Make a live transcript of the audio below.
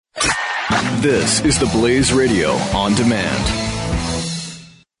This is the Blaze Radio on demand.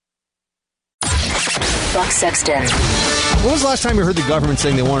 Buck Sexton. When was the last time you heard the government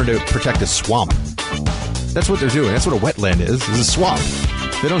saying they wanted to protect a swamp? That's what they're doing. That's what a wetland is a swamp.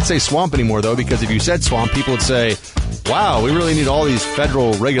 They don't say swamp anymore, though, because if you said swamp, people would say, wow, we really need all these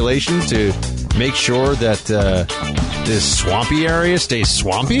federal regulations to make sure that this swampy area stays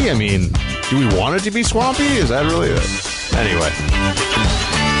swampy? I mean, do we want it to be swampy? Is that really it? Anyway.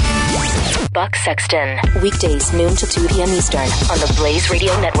 Buck Sexton. Weekdays, noon to 2 p.m. Eastern on the Blaze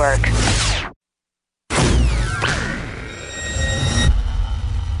Radio Network.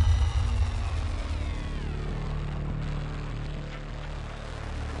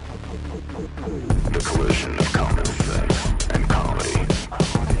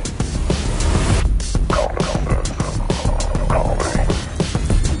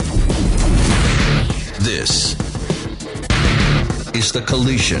 This is the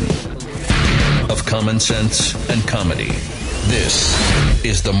collision of common sense and comedy. This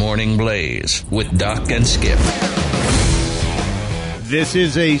is the Morning Blaze with Doc and Skip. This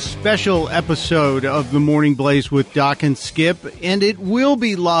is a special episode of the Morning Blaze with Doc and Skip, and it will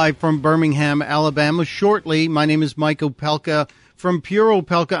be live from Birmingham, Alabama shortly. My name is Mike Opelka from Pure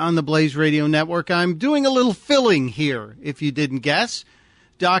Opelka on the Blaze Radio Network. I'm doing a little filling here, if you didn't guess.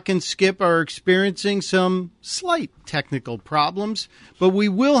 Doc and Skip are experiencing some slight technical problems, but we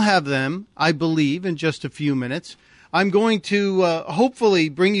will have them, I believe, in just a few minutes. I'm going to hopefully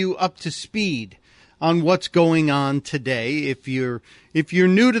bring you up to speed on what's going on today. If you're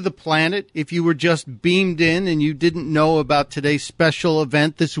new to the planet, if you were just beamed in and you didn't know about today's special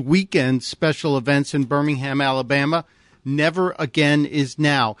event, this weekend's special events in Birmingham, Alabama, Never Again is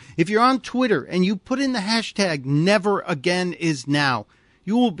Now. If you're on Twitter and you put in the hashtag Never Again is Now,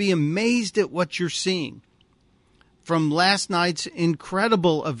 you will be amazed at what you're seeing. From last night's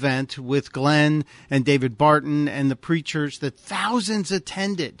incredible event with Glenn and David Barton and the preachers that thousands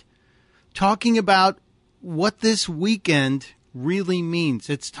attended, talking about what this weekend really means.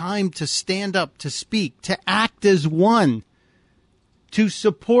 It's time to stand up, to speak, to act as one, to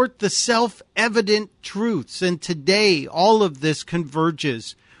support the self-evident truths. And today, all of this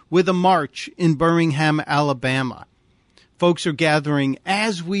converges with a march in Birmingham, Alabama. Folks are gathering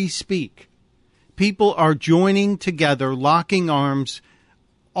as we speak. People are joining together, locking arms,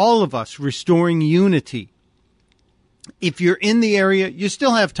 all of us restoring unity. If you're in the area, you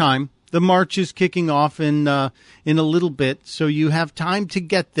still have time. The march is kicking off in a little bit, so you have time to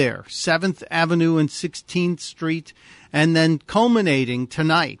get there. 7th Avenue and 16th Street, and then culminating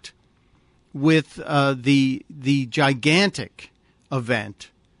tonight with the gigantic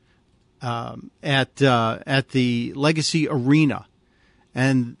event at the Legacy Arena.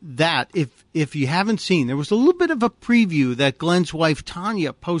 And that, if you haven't seen, there was a little bit of a preview that Glenn's wife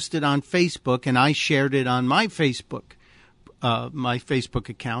Tanya posted on Facebook, and I shared it on my Facebook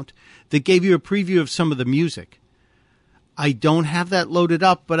account, that gave you a preview of some of the music. I don't have that loaded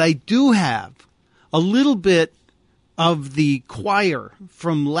up, but I do have a little bit of the choir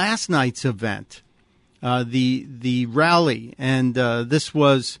from last night's event, the rally, and this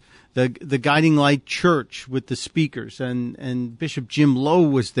was the Guiding Light Church with the speakers, and Bishop Jim Lowe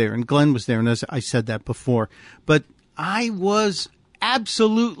was there, and Glenn was there, and as I said that before. But I was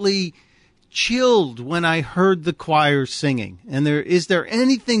absolutely chilled when I heard the choir singing. And is there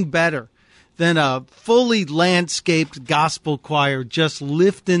anything better than a fully landscaped gospel choir just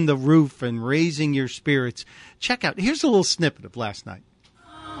lifting the roof and raising your spirits? Check out, here's a little snippet of last night.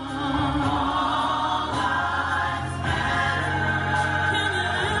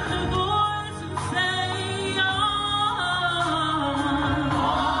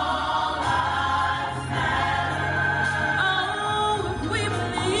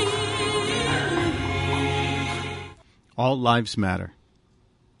 All lives matter.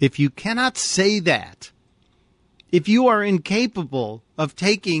 If you cannot say that, if you are incapable of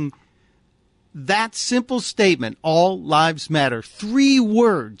taking that simple statement, all lives matter, 3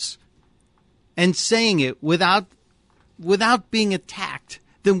 words, and saying it without being attacked,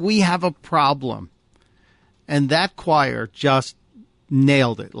 then we have a problem. And that choir just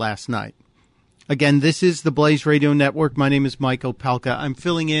nailed it last night. Again, this is the Blaze Radio Network. My name is Mike Opelka. I'm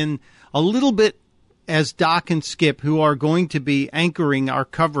filling in a little bit as Doc and Skip, who are going to be anchoring our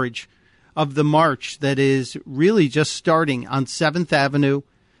coverage of the march that is really just starting on 7th Avenue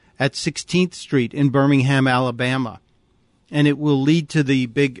at 16th Street in Birmingham, Alabama. And it will lead to the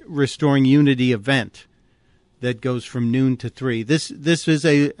big Restoring Unity event that goes from noon to 3. This is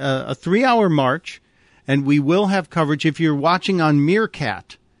a 3-hour march, and we will have coverage. If you're watching on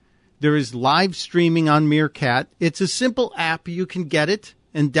Meerkat, there is live streaming on Meerkat. It's a simple app. You can get it.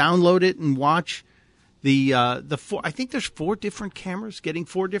 and download it and watch the four. I think there's 4 different cameras getting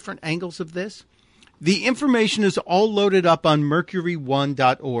 4 different angles of this. The information is all loaded up on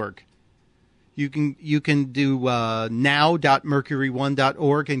mercury1.org. You can do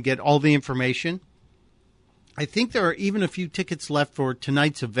now.mercury1.org and get all the information. I think there are even a few tickets left for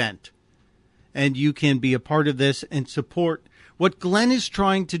tonight's event. And you can be a part of this and support what Glenn is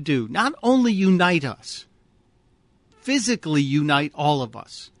trying to do. Not only unite us, physically unite all of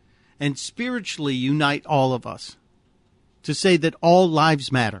us, and spiritually unite all of us to say that all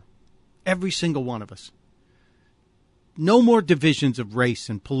lives matter. Every single one of us. No more divisions of race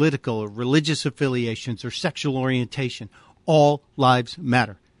and political or religious affiliations or sexual orientation. All lives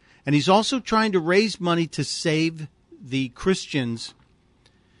matter. And he's also trying to raise money to save the Christians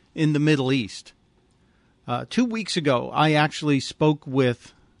in the Middle East. 2 weeks ago, I actually spoke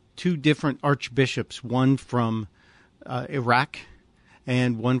with 2 different archbishops, one from Iraq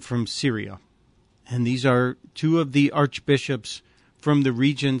and one from Syria. And these are 2 of the archbishops from the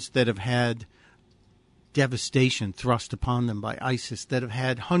regions that have had devastation thrust upon them by ISIS, that have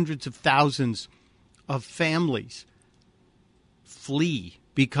had hundreds of thousands of families flee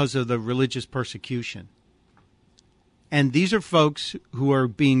because of the religious persecution. And these are folks who are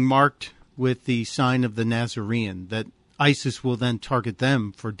being marked with the sign of the Nazarene, that ISIS will then target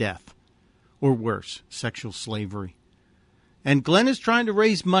them for death, or worse, sexual slavery. And Glenn is trying to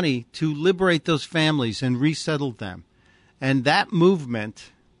raise money to liberate those families and resettle them. And that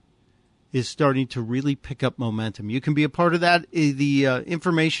movement is starting to really pick up momentum. You can be a part of that. The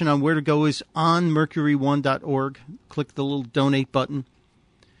information on where to go is on mercury1.org. Click the little donate button.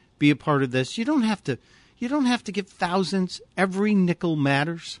 Be a part of this. You don't have to give thousands. Every nickel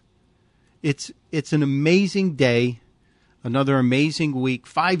matters. It's an amazing day, another amazing week.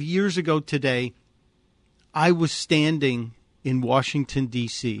 5 years ago today, I was standing in Washington,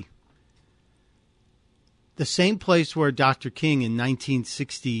 D.C., the same place where Dr. King in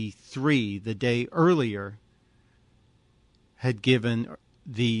 1963, the day earlier, had given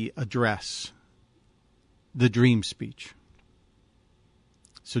the address, the dream speech.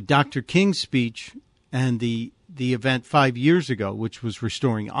 So Dr. King's speech and the event 5 years ago, which was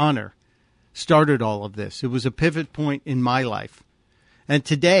Restoring Honor, started all of this. It was a pivot point in my life. And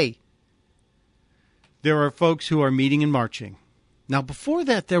today, there are folks who are meeting and marching. Now, before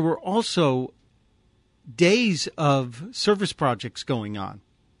that, there were also days of service projects going on.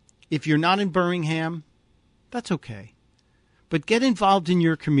 If you're not in Birmingham, that's okay. But get involved in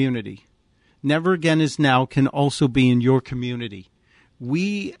your community. Never Again Is Now can also be in your community.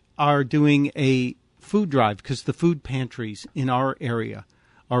 We are doing a food drive because the food pantries in our area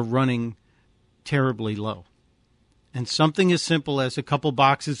are running terribly low. And something as simple as a couple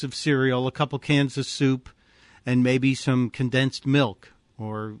boxes of cereal, a couple cans of soup, and maybe some condensed milk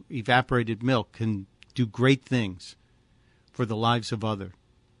or evaporated milk can do great things for the lives of others.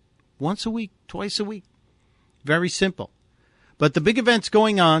 Once a week, twice a week. Very simple. But the big event's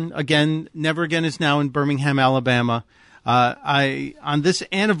going on. Again, Never Again Is Now in Birmingham, Alabama. On this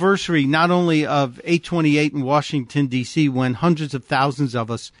anniversary, not only of 828 in Washington, D.C., when hundreds of thousands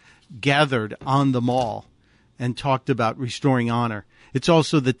of us gathered on the mall and talked about restoring honor, it's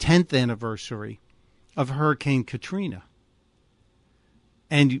also the 10th anniversary of Hurricane Katrina.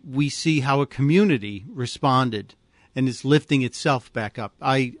 And we see how a community responded and is lifting itself back up.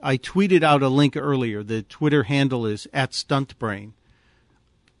 I tweeted out a link earlier. The Twitter handle is @StuntBrain.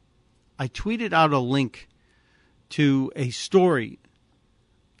 I tweeted out a link to a story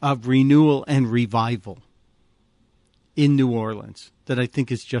of renewal and revival in New Orleans that I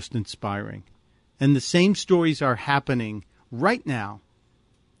think is just inspiring. And the same stories are happening right now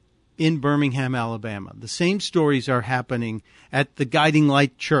in Birmingham, Alabama. The same stories are happening at the Guiding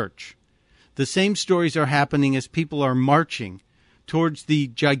Light Church. The same stories are happening as people are marching towards the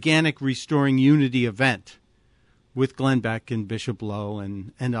gigantic Restoring Unity event with Glenn Beck and Bishop Lowe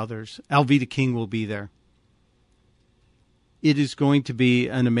and others. Alveda King will be there. It is going to be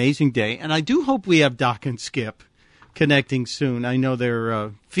an amazing day, and I do hope we have Doc and Skip connecting soon. I know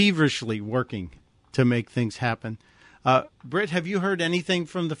they're feverishly working to make things happen. Britt, have you heard anything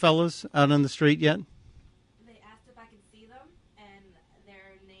from the fellas out on the street yet? They asked if I could see them, and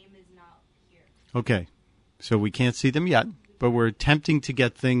their name is not here. Okay, so we can't see them yet, but we're attempting to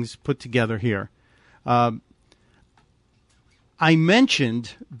get things put together here. I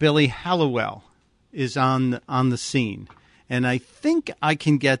mentioned Billy Hallowell is on the scene, and I think I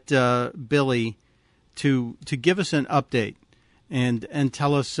can get Billy to give us an update and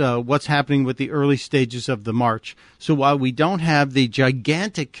tell us what's happening with the early stages of the march. So while we don't have the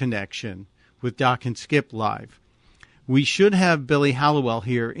gigantic connection with Doc and Skip live, We should have Billy Hallowell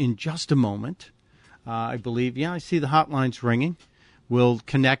here in just a moment. I believe. Yeah, I see the hotlines ringing. We'll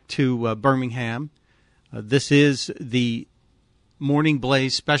connect to Birmingham. This is the Morning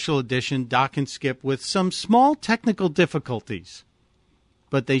Blaze Special Edition, Doc and Skip, with some small technical difficulties.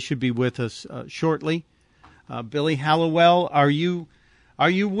 But they should be with us shortly. Billy Hallowell, are you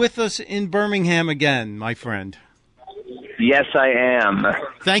with us in Birmingham again, my friend? Yes, I am.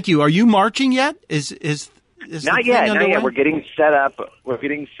 Thank you. Are you marching yet? Is not yet? Not yet. We're getting set up. We're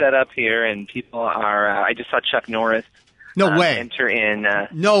getting set up here, and people are. I just saw Chuck Norris. No way. Enter in.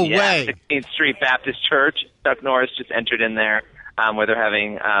 No way. 16th Street Baptist Church. Chuck Norris just entered in there, where they're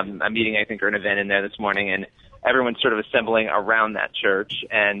having a meeting, I think, or an event in there this morning, and everyone's sort of assembling around that church,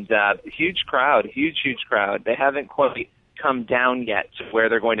 and huge crowd. They haven't quite come down yet to where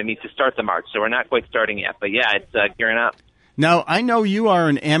they're going to meet to start the march, so we're not quite starting yet. But yeah, it's gearing up. Now, I know you are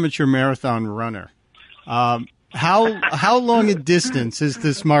an amateur marathon runner. How long a distance is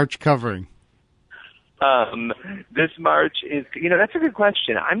this march covering? This march is, that's a good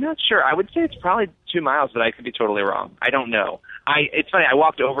question. I'm not sure. I would say it's probably 2 miles, but I could be totally wrong. I don't know. It's funny. I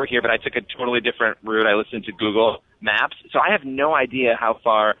walked over here, but I took a totally different route. I listened to Google Maps, so I have no idea how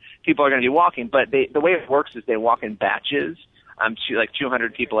far people are going to be walking. But the way it works is they walk in batches, to like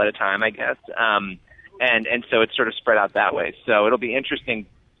 200 people at a time, I guess. And so it's sort of spread out that way. So it'll be interesting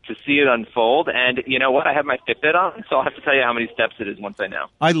to see it unfold. And you know what? I have my Fitbit on, so I'll have to tell you how many steps it is once I know.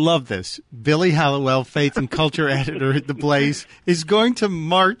 I love this. Billy Hallowell, Faith and Culture Editor at The Blaze, is going to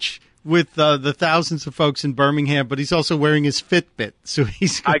march with the thousands of folks in Birmingham, but he's also wearing his Fitbit. So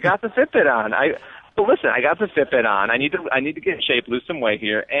I got the Fitbit on. But listen, I got the Fitbit on. I need to get in shape, lose some weight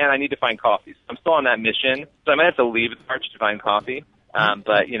here, and I need to find coffee. I'm still on that mission, so I might have to leave the march to find coffee.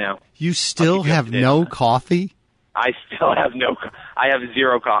 But you still have no coffee? I still have I have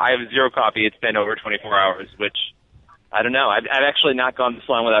zero coffee. It's been over 24 hours, which I don't know. I've actually not gone this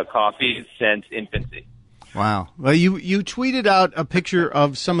long without coffee since infancy. Wow. Well, you tweeted out a picture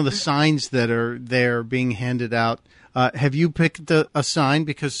of some of the signs that are there being handed out. Have you picked a sign?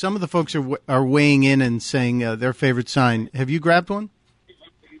 Because some of the folks are weighing in and saying their favorite sign. Have you grabbed one?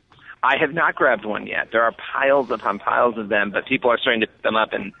 I have not grabbed one yet. There are piles upon piles of them, but people are starting to pick them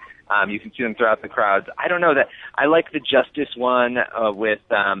up, and you can see them throughout the crowds. I don't know that I like the Justice one with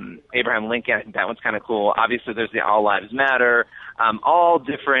Abraham Lincoln. I think that one's kind of cool. Obviously, there's the All Lives Matter, all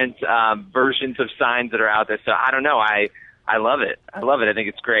different versions of signs that are out there. So I don't know. I love it. I think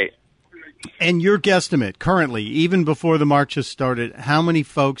it's great. And your guesstimate currently, even before the march has started, how many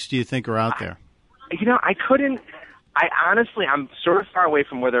folks do you think are out there? I'm sort of far away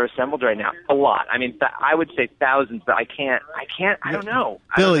from where they're assembled right now. A lot. I mean, I would say thousands, but I don't know.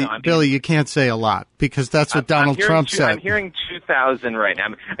 Billy, you can't say a lot because that's what Donald Trump said. I'm hearing 2,000 right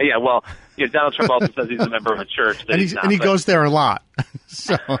now. Yeah, well, Donald Trump also says he's a member of a church. And he goes there a lot.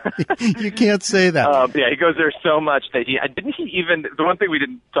 So you can't say that. Yeah, he goes there so much that the one thing we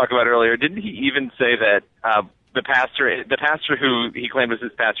didn't talk about earlier, didn't he even say that the pastor who he claimed was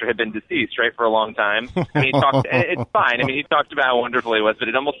his pastor had been deceased, right, for a long time? I mean, it's fine. I mean, he talked about how wonderful he was, but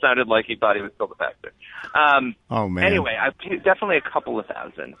it almost sounded like he thought he was still the pastor. Oh, man. Anyway, definitely a couple of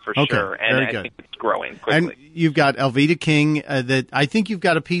thousand for sure, and I think it's growing quickly. And you've got Alveda King. I think you've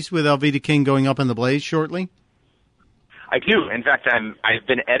got a piece with Alveda King going up in the Blaze shortly. I do. In fact, I've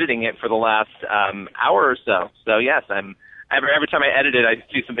been editing it for the last hour or so. So yes, Every time I edit it, I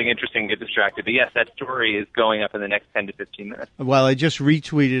see something interesting and get distracted. But yes, that story is going up in the next 10 to 15 minutes. Well, I just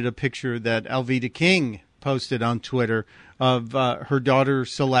retweeted a picture that Alveda King posted on Twitter of her daughter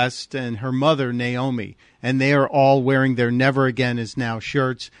Celeste and her mother Naomi. And they are all wearing their Never Again Is Now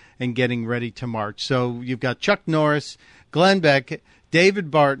shirts and getting ready to march. So you've got Chuck Norris, Glenn Beck,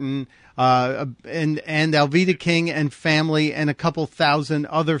 David Barton, and Alveda King and family and a couple thousand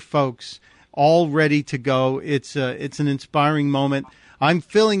other folks all ready to go. It's an inspiring moment. I'm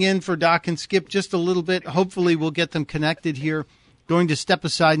filling in for Doc and Skip just a little bit. Hopefully we'll get them connected here. Going to step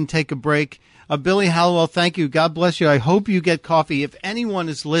aside and take a break. Billy Hallowell, thank you. God bless you. I hope you get coffee. If anyone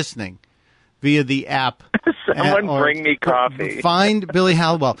is listening via the app, someone bring me coffee. Find Billy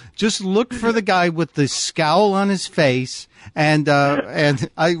Hallowell. Just look for the guy with the scowl on his face. And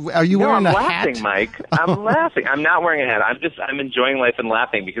are you wearing a hat? I'm laughing, Mike. I'm laughing. I'm not wearing a hat. I'm enjoying life and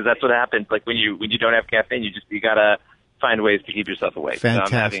laughing because that's what happens. Like when you don't have caffeine, you gotta find ways to keep yourself awake.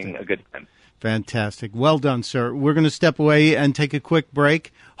 Fantastic. So I'm having a good time. Fantastic. Well done, sir. We're going to step away and take a quick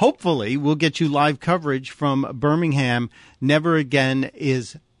break. Hopefully, we'll get you live coverage from Birmingham. Never Again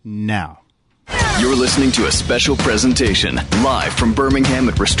Is Now. You're listening to a special presentation live from Birmingham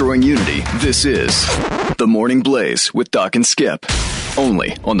at Restoring Unity. This is The Morning Blaze with Doc and Skip,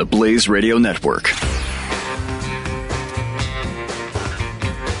 only on the Blaze Radio Network.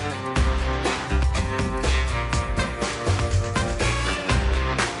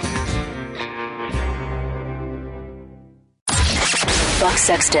 Buck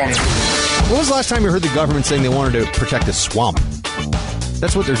Sexton. When was the last time you heard the government saying they wanted to protect a swamp?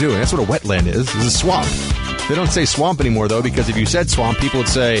 That's what they're doing. That's what a wetland is a swamp. They don't say swamp anymore, though, because if you said swamp, people would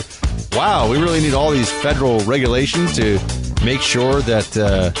say, wow, we really need all these federal regulations to make sure that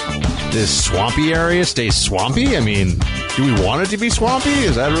this swampy area stays swampy? I mean, do we want it to be swampy?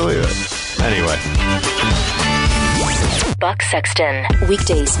 Is that really Anyway. Buck Sexton.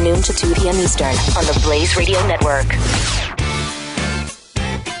 Weekdays, noon to 2 p.m. Eastern on the Blaze Radio Network.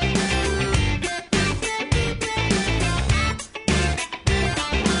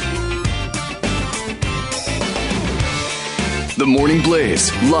 The Morning Blaze,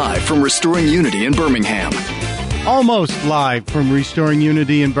 live from Restoring Unity in Birmingham. Almost live from Restoring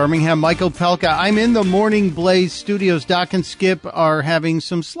Unity in Birmingham. Michael Pelka. I'm in the Morning Blaze studios. Doc and Skip are having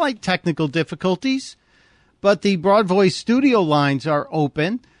some slight technical difficulties, but the Broad Voice studio lines are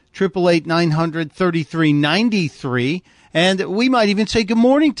open, 888-900-3393, and we might even say good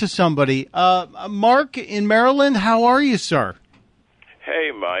morning to somebody. Mark in Maryland, how are you, sir?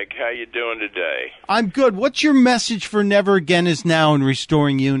 Hey, Mike. How you doing today? I'm good. What's your message for Never Again Is Now in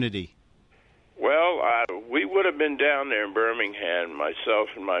Restoring Unity? Well, we would have been down there in Birmingham, myself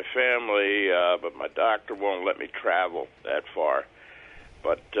and my family, but my doctor won't let me travel that far.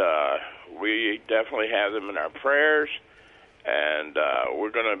 But we definitely have them in our prayers, and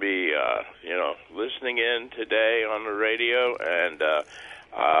we're going to be, listening in today on the radio. And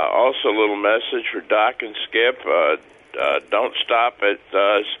also a little message for Doc and Skip. Don't stop at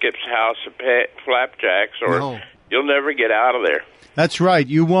Skip's house of flapjacks, or you'll never get out of there. That's right,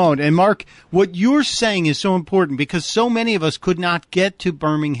 you won't. And Mark, what you're saying is so important because so many of us could not get to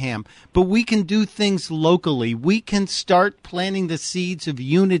Birmingham, but we can do things locally. We can start planting the seeds of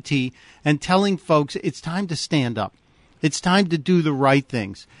unity and telling folks it's time to stand up. It's time to do the right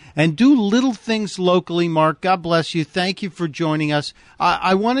things and do little things locally. Mark, God bless you. Thank you for joining us.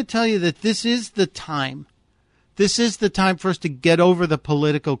 I want to tell you that this is the time. This is the time for us to get over the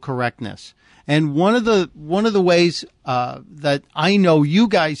political correctness. And one of the ways that I know you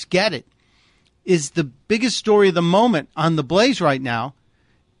guys get it is the biggest story of the moment on the Blaze right now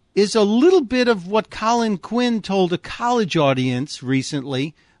is a little bit of what Colin Quinn told a college audience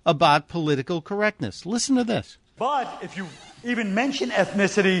recently about political correctness. Listen to this. But if you even mention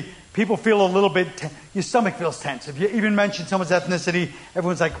ethnicity, people feel a little bit, your stomach feels tense. If you even mention someone's ethnicity,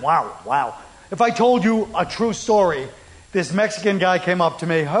 everyone's like, wow. If I told you a true story, this Mexican guy came up to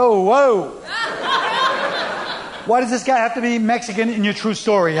me, whoa. Why does this guy have to be Mexican in your true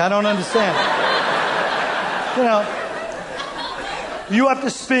story? I don't understand. You have to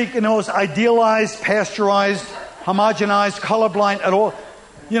speak in the most idealized, pasteurized, homogenized, colorblind at all.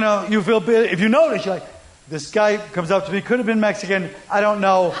 You feel bad. If you notice, you're like, this guy comes up to me, could have been Mexican, I don't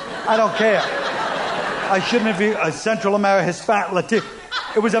know, I don't care. I shouldn't have been a Central American, his fat Latino.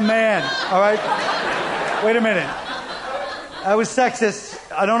 It was a man, all right? Wait a minute. I was sexist.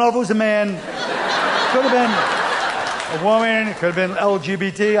 I don't know if it was a man. Could have been a woman. It could have been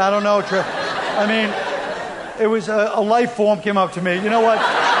LGBT. I don't know. It was a life form came up to me. You know what?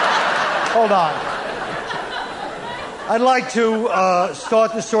 Hold on. I'd like to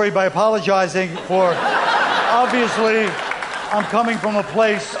start the story by apologizing for, obviously, I'm coming from a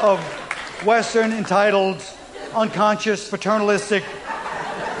place of Western, entitled, unconscious, paternalistic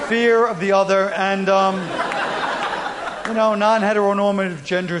fear of the other, and non-heteronormative,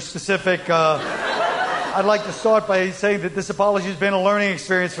 gender-specific. I'd like to start by saying that this apology has been a learning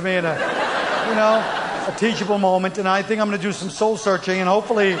experience for me and a teachable moment. And I think I'm going to do some soul searching, and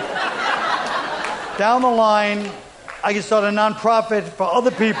hopefully, down the line, I can start a nonprofit for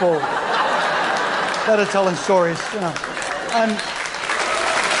other people that are telling stories. And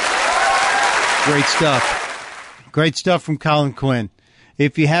Great stuff from Colin Quinn.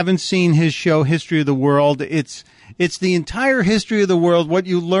 If you haven't seen his show, History of the World, it's the entire history of the world, what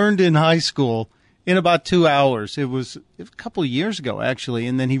you learned in high school, in about 2 hours. It was a couple of years ago, actually,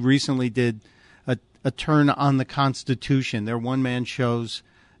 and then he recently did a turn on the Constitution. They're one-man shows.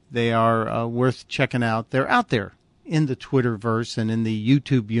 They are worth checking out. They're out there in the Twitterverse and in the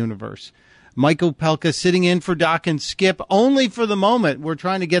YouTube universe. Michael Pelka sitting in for Doc and Skip only for the moment. We're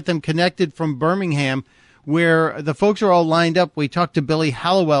trying to get them connected from Birmingham, where the folks are all lined up. We talked to Billy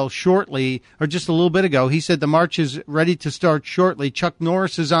Hallowell shortly, or just a little bit ago. He said the march is ready to start shortly. Chuck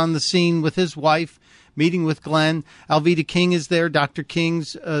Norris is on the scene with his wife, meeting with Glenn. Alveda King is there, Dr.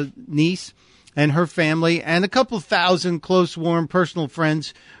 King's niece, and her family, and a couple of thousand close, warm, personal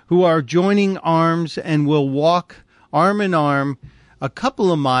friends who are joining arms and will walk arm in arm a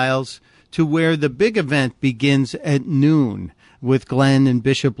couple of miles to where the big event begins at noon with Glenn and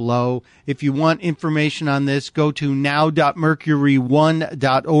Bishop Lowe. If you want information on this, go to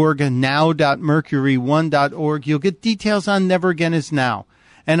now.mercury1.org, now.mercury1.org. You'll get details on Never Again Is Now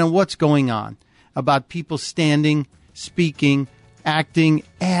and on what's going on about people standing, speaking, acting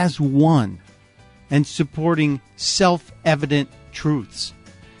as one, and supporting self-evident truths.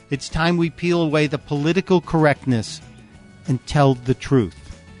 It's time we peel away the political correctness and tell the truth.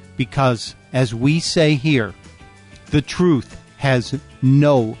 Because, as we say here, the truth has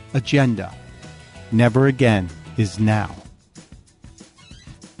no agenda. Never again is now.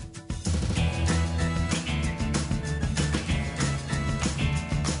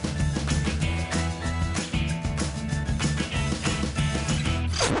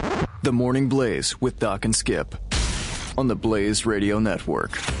 The Morning Blaze with Doc and Skip on the Blaze Radio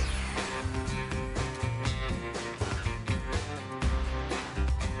Network.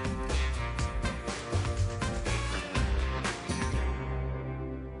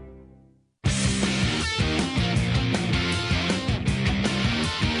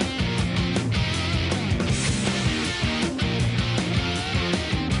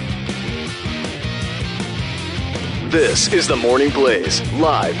 This is the Morning Blaze,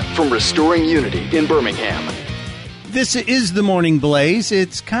 live from Restoring Unity in Birmingham. This is the Morning Blaze.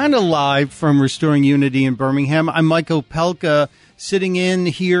 It's kind of live from Restoring Unity in Birmingham. I'm Mike Opelka, sitting in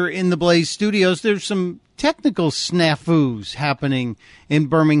here in the Blaze studios. There's some technical snafus happening in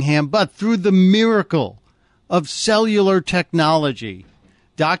Birmingham, but through the miracle of cellular technology,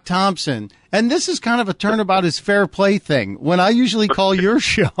 Doc Thompson, and this is kind of a turnabout his fair play thing. When I usually call your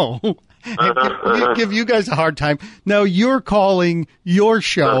show and give you guys a hard time, now you're calling your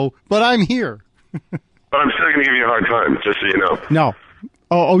show, but I'm here. But I'm still going to give you a hard time, just so you know. No.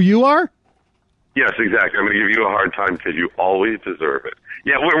 Oh, you are? Yes, exactly. I'm going to give you a hard time because you always deserve it.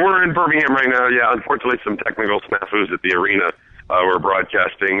 Yeah, we're in Birmingham right now. Yeah, unfortunately, some technical snafus at the arena. We're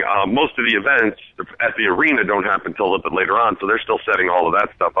broadcasting. Most of the events at the arena don't happen until a little bit later on, so they're still setting all of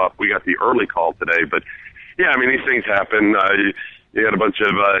that stuff up. We got the early call today, but yeah, I mean, these things happen. You got a bunch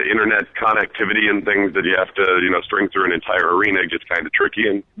of internet connectivity and things that you have to, string through an entire arena. It gets kind of tricky,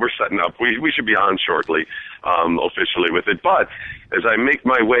 and we're setting up. We should be on shortly, officially with it. But as I make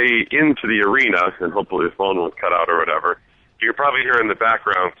my way into the arena, and hopefully the phone won't cut out or whatever, you can probably hear in the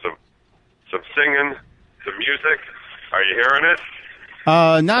background some singing, some music. Are you hearing it?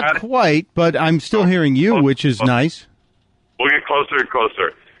 Not quite, but I'm still hearing you, which is nice. We'll get closer and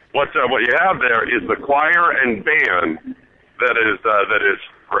closer. What you have there is the choir and band that is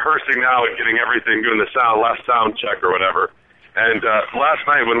rehearsing now and getting everything, doing the last sound check or whatever. And last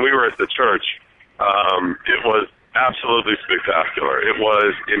night when we were at the church, it was absolutely spectacular. It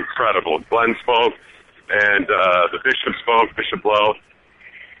was incredible. Glenn spoke, and the bishop spoke, Bishop Lowe.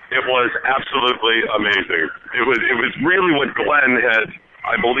 It was absolutely amazing. It was really what Glenn had,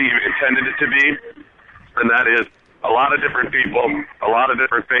 I believe, intended it to be, and that is a lot of different people, a lot of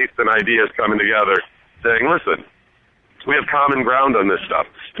different faiths and ideas coming together, saying, listen, we have common ground on this stuff.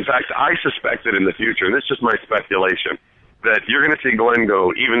 In fact, I suspect that in the future, and this is just my speculation, that you're going to see Glenn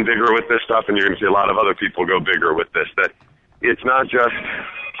go even bigger with this stuff, and you're going to see a lot of other people go bigger with this, that it's not just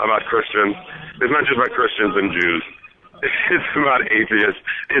about Christians. It's not just about Christians and Jews. It's about atheists.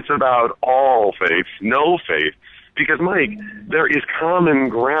 It's about all faiths, no faith. Because, Mike, there is common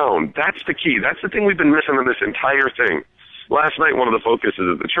ground. That's the key. That's the thing we've been missing in this entire thing. Last night, one of the focuses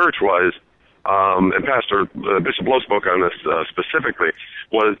of the church was, and Pastor Bishop Lowe spoke on this specifically,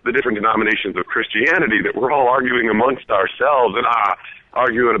 was the different denominations of Christianity that we're all arguing amongst ourselves and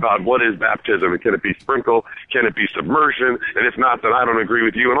arguing about what is baptism, and can it be sprinkle, can it be submersion, and if not, then I don't agree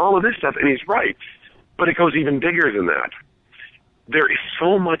with you, and all of this stuff, and he's right. But it goes even bigger than that. There is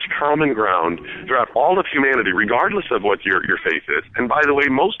so much common ground throughout all of humanity, regardless of what your faith is. And by the way,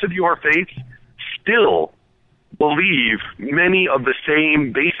 most of your faiths still believe many of the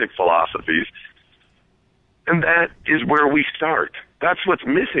same basic philosophies, and that is where we start. That's what's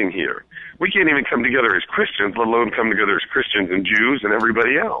missing here. We can't even come together as Christians, let alone come together as Christians and Jews and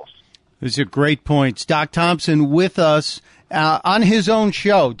everybody else. These are great points. Doc Thompson with us on his own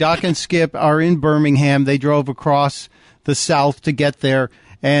show. Doc and Skip are in Birmingham. They drove across the South to get there.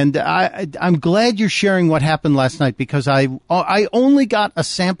 And I'm glad you're sharing what happened last night, because I only got a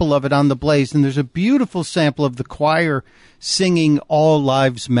sample of it on the Blaze, and there's a beautiful sample of the choir singing All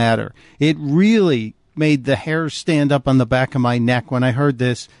Lives Matter. It really made the hair stand up on the back of my neck when I heard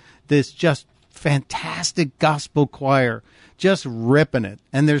this just fantastic gospel choir just ripping it.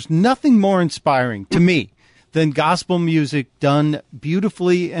 And there's nothing more inspiring to me than gospel music done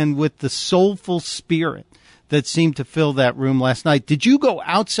beautifully and with the soulful spirit that seemed to fill that room last night. Did you go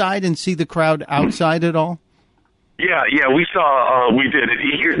outside and see the crowd outside at all? Yeah, we saw, we did.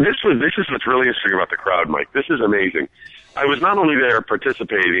 This is what's really interesting about the crowd, Mike. This is amazing. I was not only there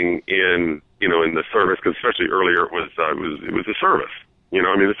participating in the service, because especially earlier it was a service.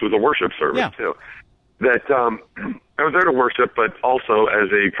 This was a worship service too. That I was there to worship, but also as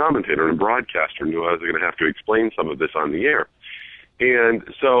a commentator and broadcaster, knew I was going to have to explain some of this on the air. And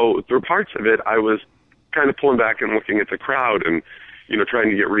so through parts of it, I was kind of pulling back and looking at the crowd and, trying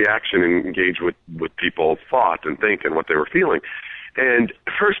to get reaction and engage with people's thought and think and what they were feeling. And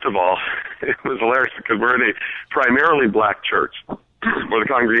first of all, it was hilarious because we're in a primarily black church where the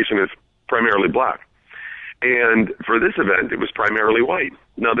congregation is primarily black. And for this event, it was primarily white.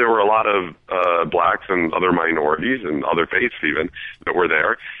 Now, there were a lot of blacks and other minorities and other faiths even that were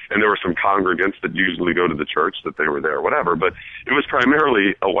there. And there were some congregants that usually go to the church that they were there, whatever. But it was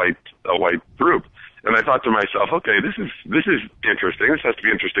primarily a white group. And I thought to myself, okay, this is interesting. This has to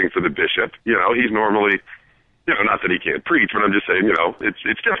be interesting for the bishop. He's normally, not that he can't preach, but I'm just saying,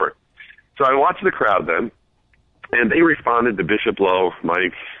 it's different. So I watched the crowd then, and they responded to Bishop Lowe,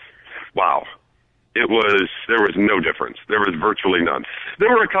 Mike. Wow. There was no difference. There was virtually none. There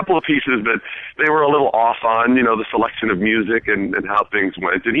were a couple of pieces that they were a little off on, the selection of music and how things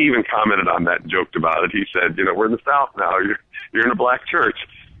went. And he even commented on that and joked about it. He said, we're in the South now. You're in a black church.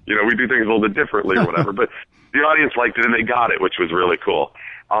 We do things a little bit differently or whatever. But the audience liked it and they got it, which was really cool.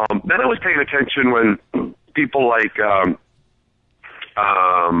 Then I was paying attention when people like some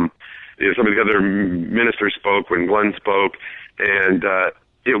of the other ministers spoke, when Glenn spoke, and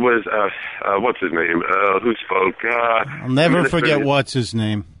it was, what's his name? Who spoke? I'll never forget what's his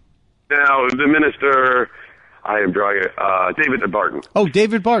name. Now, the minister, I am drawing David Barton. Oh,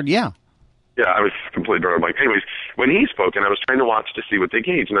 David Barton, yeah. Yeah, I was completely drawn a blank. Anyways, when he spoke, and I was trying to watch to see what they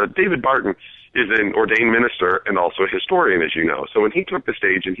gauged. Now, David Barton is an ordained minister and also a historian, as you know. So when he took the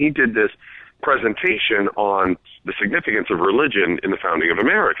stage and he did this presentation on the significance of religion in the founding of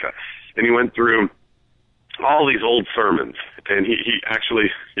America, and he went through all these old sermons, and he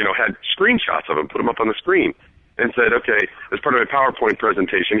actually, had screenshots of them, put them up on the screen, and said, okay, as part of my PowerPoint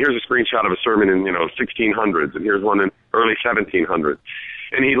presentation, here's a screenshot of a sermon in, 1600s, and here's one in early 1700s.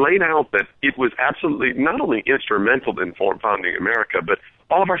 And he laid out that it was absolutely not only instrumental in founding America, but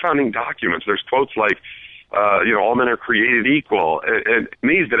all of our founding documents. There's quotes like, all men are created equal, and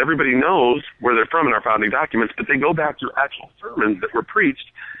these that everybody knows where they're from in our founding documents, but they go back to actual sermons that were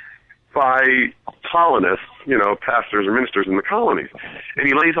preached by colonists, pastors or ministers in the colonies. And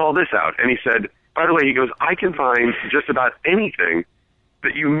he lays all this out. And he said, by the way, he goes, I can find just about anything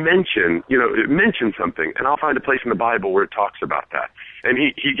that you mention, mention something, and I'll find a place in the Bible where it talks about that. And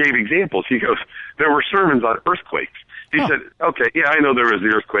he gave examples. He goes, there were sermons on earthquakes. He said, okay, yeah, I know there was the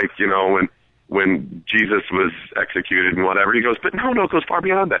earthquake, when Jesus was executed and whatever. He goes, but no, it goes far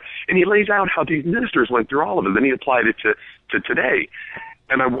beyond that. And he lays out how these ministers went through all of it. Then he applied it to today.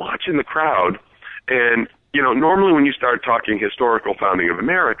 And I'm watching the crowd, and, normally when you start talking historical founding of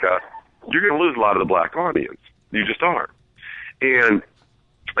America, you're going to lose a lot of the black audience. You just are. And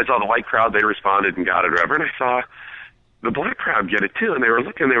I saw the white crowd, they responded and got it or whatever, and I saw the black crowd get it too, and they were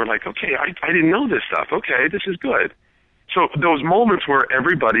looking, they were like, okay, I didn't know this stuff. Okay, this is good. So those moments where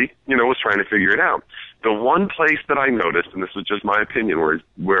everybody, was trying to figure it out. The one place that I noticed, and this is just my opinion,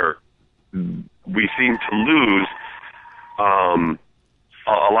 where we seem to lose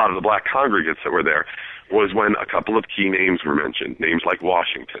a lot of the black congregants that were there, was when a couple of key names were mentioned, names like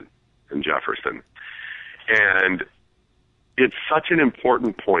Washington and Jefferson. And it's such an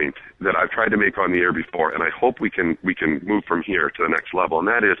important point that I've tried to make on the air before, and I hope we can move from here to the next level, and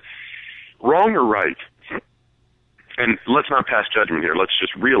that is, wrong or right, and let's not pass judgment here, let's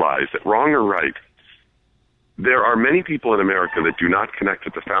just realize that wrong or right, there are many people in America that do not connect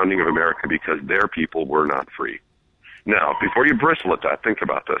with the founding of America because their people were not free. Now, before you bristle at that, think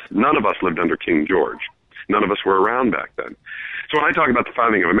about this. None of us lived under King George. None of us were around back then. So when I talk about the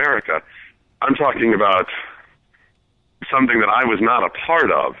founding of America, I'm talking about something that I was not a part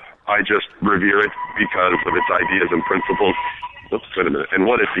of. I just revere it because of its ideas and principles. Oops, wait a minute. And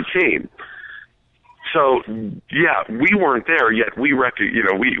what it became. So, yeah, we weren't there, yet we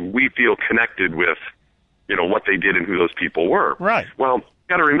feel connected with, what they did and who those people were. Right. Well, you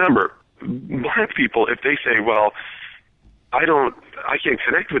got to remember, black people, if they say, well, I can't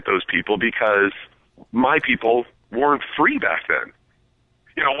connect with those people because my people weren't free back then.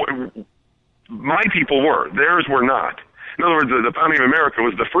 My people were. Theirs were not. In other words, the founding of America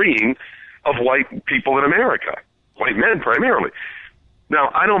was the freeing of white people in America, white men primarily. Now,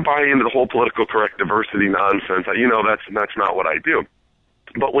 I don't buy into the whole political correct diversity nonsense. That's not what I do.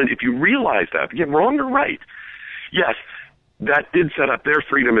 But if you realize that, again, wrong or right, Yes, that did set up their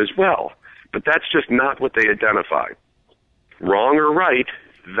freedom as well, but that's just not what they identified. Wrong or right,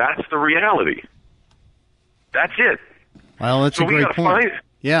 that's the reality. That's it. Well, that's a great point.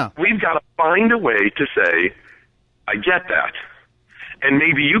 We've got to find a way to say, I get that, and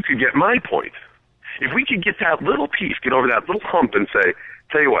maybe you could get my point. If we could get that little piece, get over that little hump and say,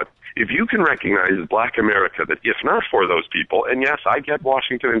 tell you what, if you can recognize as Black America that if not for those people, and yes, I get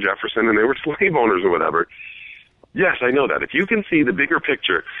Washington and Jefferson and they were slave owners or whatever, yes, I know that. If you can see the bigger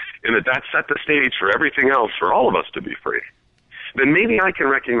picture and that set the stage for everything else for all of us to be free, then maybe I can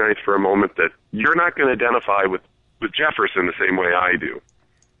recognize for a moment that you're not going to identify with Jefferson the same way I do.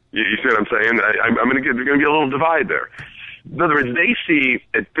 You see what I'm saying? There's going to be a little divide there. In other words, they see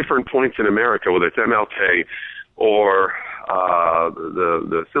at different points in America, whether it's MLK or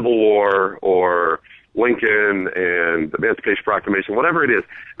the Civil War or Lincoln and the Emancipation Proclamation, whatever it is,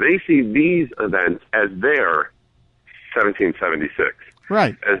 they see these events as their 1776,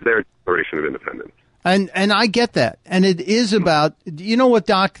 right? As their Declaration of Independence. And I get that. And it is about, you know what,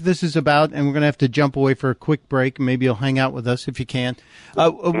 Doc, this is about, and we're going to have to jump away for a quick break. Maybe you'll hang out with us if you can.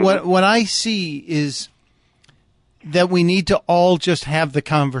 What I see is that we need to all just have the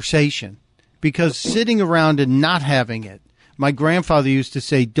conversation, because sitting around and not having it, my grandfather used to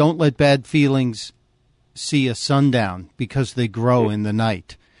say, don't let bad feelings see a sundown because they grow in the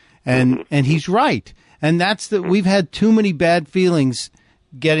night. And he's right. And that's that we've had too many bad feelings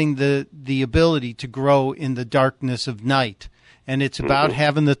getting the ability to grow in the darkness of night. And it's about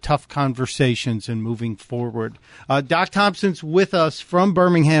having the tough conversations and moving forward. Doc Thompson's with us from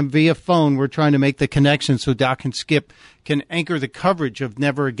Birmingham via phone. We're trying to make the connection so Doc and Skip can anchor the coverage of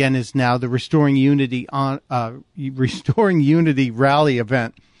Never Again Is Now, the Restoring Unity rally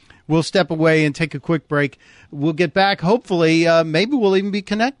event. We'll step away and take a quick break. We'll get back. Hopefully, maybe we'll even be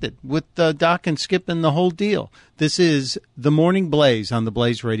connected with Doc and Skip and the whole deal. This is The Morning Blaze on the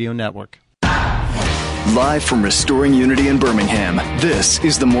Blaze Radio Network. Live from Restoring Unity in Birmingham, this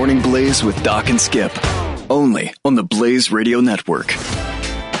is The Morning Blaze with Doc and Skip. Only on the Blaze Radio Network.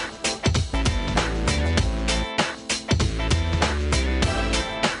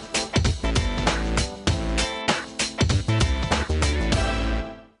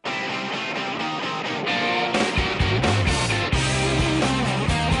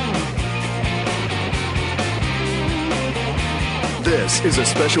 This is a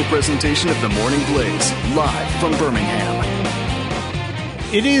special presentation of The Morning Blaze, live from Birmingham.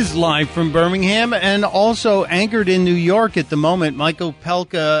 It is live from Birmingham and also anchored in New York at the moment. Mike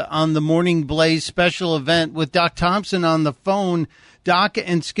Opelka on The Morning Blaze special event with Doc Thompson on the phone. Doc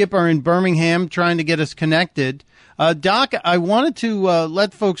and Skip are in Birmingham trying to get us connected. Doc, I wanted to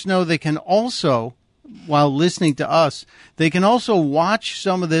let folks know they can also, while listening to us, they can also watch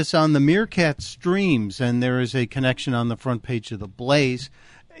some of this on the Meerkat streams, and there is a connection on the front page of the Blaze.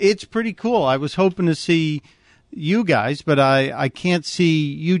 It's pretty cool. I was hoping to see you guys, but I can't see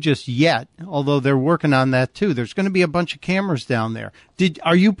you just yet, although they're working on that too. There's going to be a bunch of cameras down there.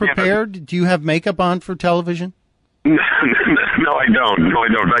 Are you prepared? Do you have makeup on for television? No, I don't. In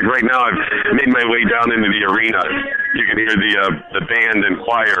fact, right now I've made my way down into the arena. You can hear the band and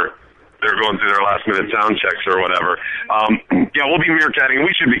choir. They're going through their last-minute sound checks or whatever. We'll be meerkatting.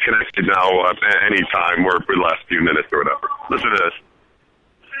 We should be connected now at any time or for the last few minutes or whatever. Listen to this.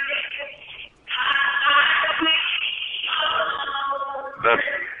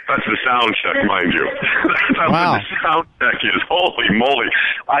 That's the sound check, mind you. That's how the sound check is. Holy moly.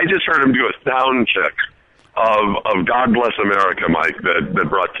 I just heard him do a sound check of God Bless America, Mike, that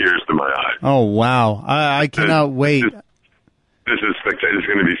brought tears to my eyes. Oh, wow. I cannot wait. This is spectacular. It's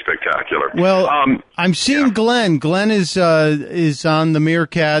going to be spectacular. Well, I'm seeing Glenn. Glenn is on the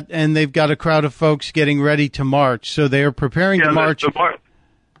Meerkat, and they've got a crowd of folks getting ready to march. So they are preparing to march. They've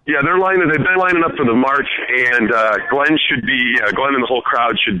been lining up for the march, and Glenn and the whole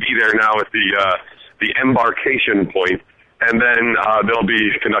crowd should be there now at the embarkation point, and then they'll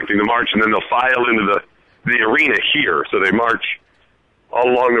be conducting the march, and then they'll file into the arena here. So they march all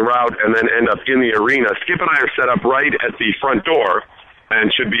along the route and then end up in the arena. Skip and I are set up right at the front door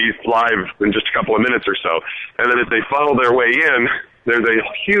and should be live in just a couple of minutes or so. And then as they funnel their way in, there's a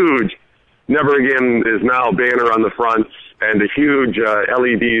huge Never Again Is Now banner on the front and a huge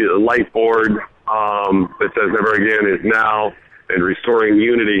LED light board that says Never Again Is Now and Restoring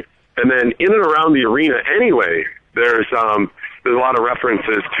Unity. And then in and around the arena anyway, there's a lot of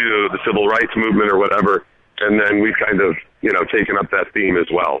references to the civil rights movement or whatever. And then we've kind of, taken up that theme as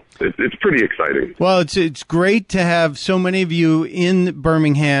well. It's pretty exciting. Well, it's great to have so many of you in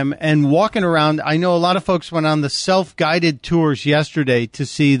Birmingham and walking around. I know a lot of folks went on the self-guided tours yesterday to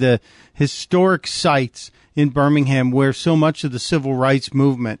see the historic sites in Birmingham, where so much of the civil rights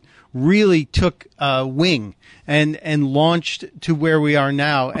movement really took wing and launched to where we are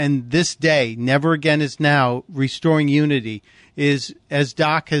now. And this day, never again is now, restoring unity is, as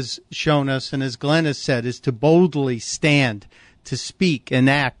Doc has shown us and as Glenn has said, is to boldly stand, to speak and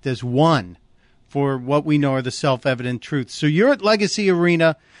act as one for what we know are the self-evident truths. So you're at Legacy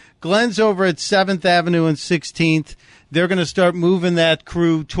Arena. Glenn's over at 7th Avenue and 16th. They're going to start moving that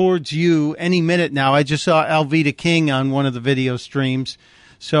crew towards you any minute now. I just saw Alveda King on one of the video streams.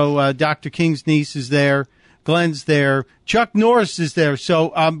 So Dr. King's niece is there. Glenn's there. Chuck Norris is there.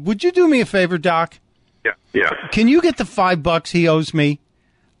 So would you do me a favor, Doc? Yeah. Can you get the $5 he owes me?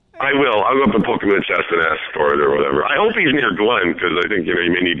 I will. I'll go up and poke him in the chest and ask for it or whatever. I hope he's near Glenn because I think, he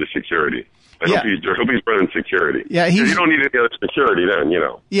may need the security. I hope he's running security. Yeah, you don't need any other security then,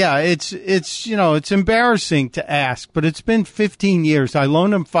 Yeah, it's it's embarrassing to ask, but it's been 15 years. I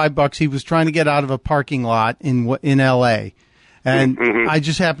loaned him $5. He was trying to get out of a parking lot in L.A., and I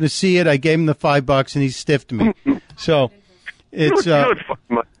just happened to see it. I gave him the $5, and he stiffed me. So it's you know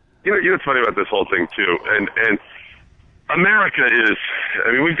what's funny about this whole thing too, and America is.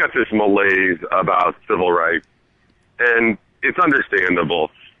 I mean, we've got this malaise about civil rights, and it's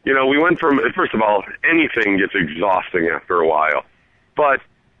understandable. We went from, first of all, anything gets exhausting after a while. But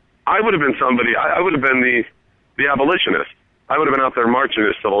I would have been I would have been the abolitionist. I would have been out there marching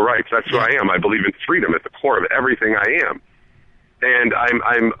for civil rights. That's who I am. I believe in freedom at the core of everything I am. And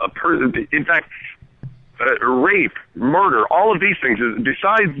I'm a person, in fact, rape, murder, all of these things,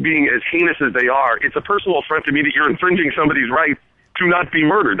 besides being as heinous as they are, it's a personal affront to me that you're infringing somebody's right to not be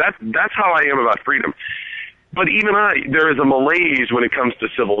murdered. That's how I am about freedom. But even there is a malaise when it comes to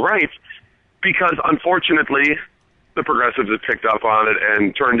civil rights because, unfortunately, the progressives have picked up on it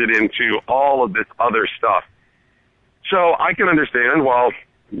and turned it into all of this other stuff. So I can understand why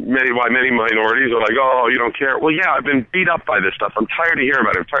many minorities are like, oh, you don't care. Well, yeah, I've been beat up by this stuff. I'm tired of hearing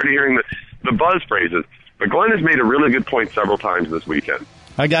about it. I'm tired of hearing the buzz phrases. But Glenn has made a really good point several times this weekend.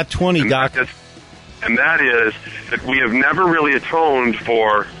 I got 20, Doc. And that is that we have never really atoned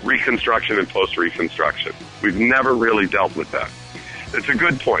for Reconstruction and post-Reconstruction. We've never really dealt with that. It's a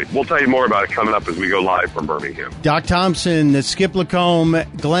good point. We'll tell you more about it coming up as we go live from Birmingham. Doc Thompson, Skip Lacombe,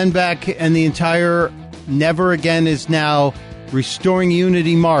 Glenn Beck, and the entire Never Again Is Now Restoring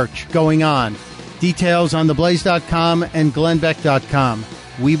Unity March going on. Details on theblaze.com and glennbeck.com.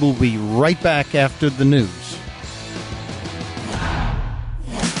 We will be right back after the news.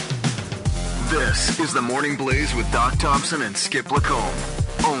 This is the Morning Blaze with Doc Thompson and Skip Lacombe.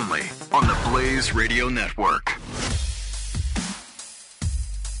 Only on the Blaze Radio Network.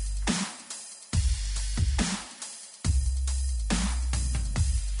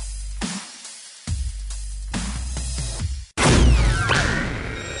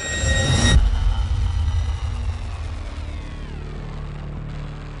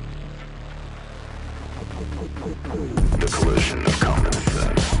 The collision of common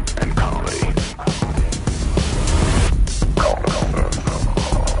sense and comedy.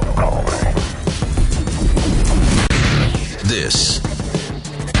 This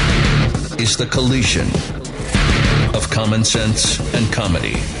is the collision of common sense and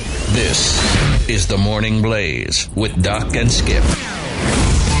comedy. This is the Morning Blaze with Doc and Skip.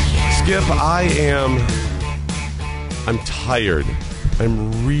 Skip, I'm tired.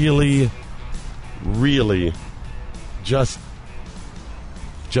 I'm really just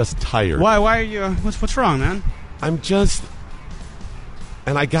tired. Why are you, what's wrong, man?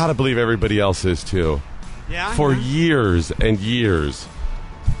 And I gotta believe everybody else is too. Yeah? For years and years,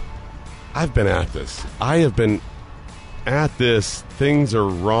 I've been at this. I have been at this. Things are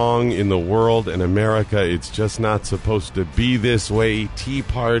wrong in the world, in America. It's just not supposed to be this way. Tea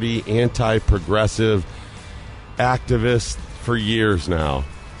Party, anti-progressive activists for years now.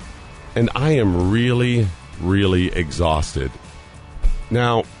 And I am really, really exhausted.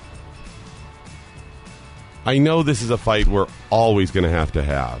 Now, I know this is a fight we're always going to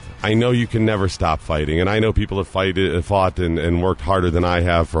have. I know you can never stop fighting, and I know people have fought and worked harder than I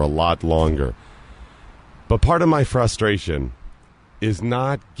have for a lot longer. But part of my frustration is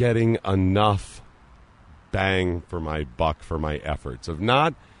not getting enough bang for my buck for my efforts, of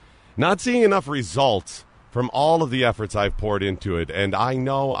not seeing enough results from all of the efforts I've poured into it. And I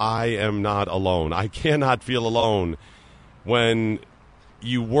know I am not alone. I cannot feel alone when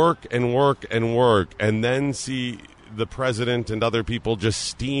you work and work and work and then see the president and other people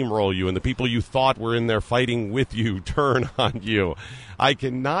just steamroll you, and the people you thought were in there fighting with you turn on you. I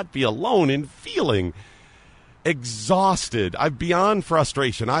cannot be alone in feeling exhausted. I'm beyond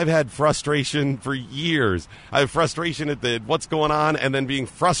frustration. I've had frustration for years. I have frustration at what's going on, and then being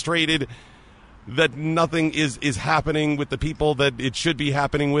frustrated that nothing is happening with the people that it should be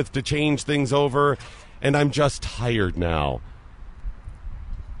happening with to change things over, and I'm just tired now.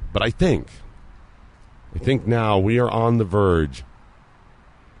 But I think now we are on the verge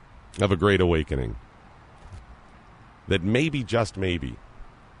of a great awakening. That maybe, just maybe,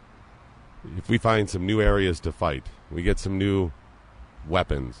 if we find some new areas to fight, we get some new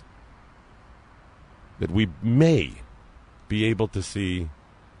weapons, that we may be able to see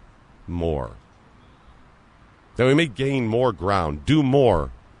more. That we may gain more ground, do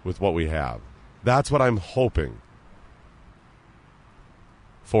more with what we have. That's what I'm hoping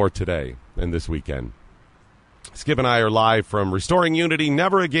for today and this weekend. Skip and I are live from Restoring Unity.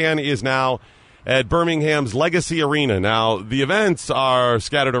 Never Again is now at Birmingham's Legacy Arena. Now, the events are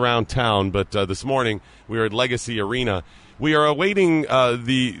scattered around town, but this morning we are at Legacy Arena. We are awaiting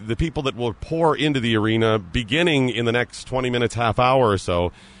the people that will pour into the arena beginning in the next 20 minutes, half hour or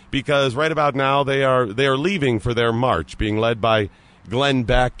so, because right about now they are leaving for their march, being led by Glenn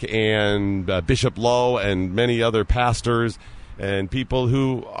Beck and Bishop Lowe and many other pastors and people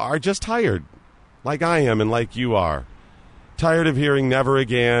who are just tired, like I am and like you are. Tired of hearing never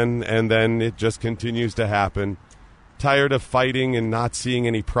again, and then it just continues to happen. Tired of fighting and not seeing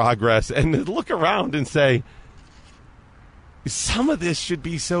any progress, and look around and say, some of this should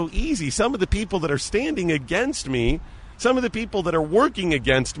be so easy. Some of the people that are standing against me, some of the people that are working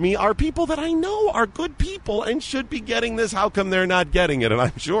against me are people that I know are good people and should be getting this. How come they're not getting it? And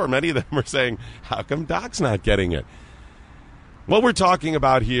I'm sure many of them are saying, how come Doc's not getting it? What we're talking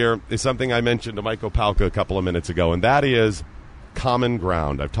about here is something I mentioned to Mike Opalka a couple of minutes ago, and that is common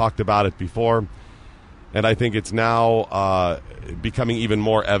ground. I've talked about it before, and I think it's now becoming even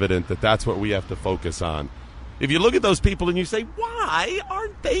more evident that that's what we have to focus on. If you look at those people and you say, why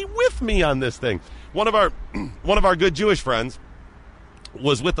aren't they with me on this thing? One of our good Jewish friends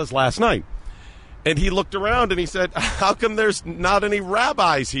was with us last night, and he looked around and he said, how come there's not any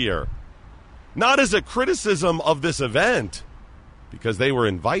rabbis here? Not as a criticism of this event, because they were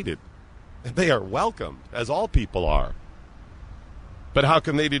invited. They are welcomed, as all people are. But how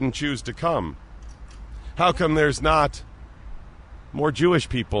come they didn't choose to come? How come there's not more Jewish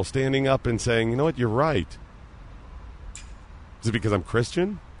people standing up and saying, you know what, you're right? Is it because I'm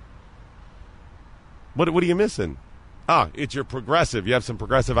Christian? What are you missing? It's you're progressive. You have some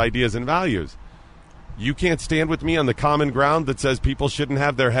progressive ideas and values. You can't stand with me on the common ground that says people shouldn't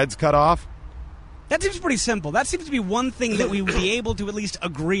have their heads cut off? That seems pretty simple. That seems to be one thing that we would be able to at least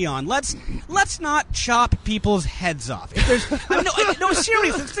agree on. Let's not chop people's heads off. If there's, no,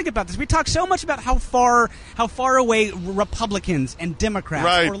 seriously, let's think about this. We talk so much about how far away Republicans and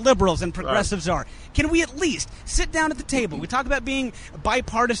Democrats or liberals and progressives are. Can we at least sit down at the table? We talk about being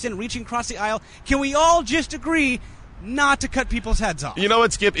bipartisan, reaching across the aisle. Can we all just agree not to cut people's heads off? You know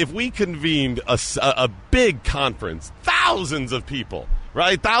what, Skip? If we convened a big conference, thousands of people,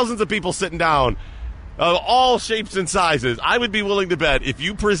 right? Thousands of people sitting down, all shapes and sizes, I would be willing to bet if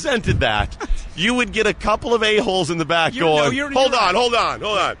you presented that, you would get a couple of a-holes in the back going, hold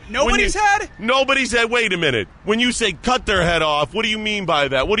on. Nobody's head? Wait a minute. When you say cut their head off, what do you mean by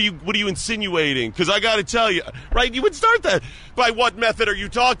that? What are you insinuating? Because I got to tell you, right, you would start that. By what method are you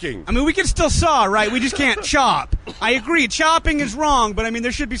talking? I mean, we can still saw, right? We just can't chop. I agree. Chopping is wrong, but I mean,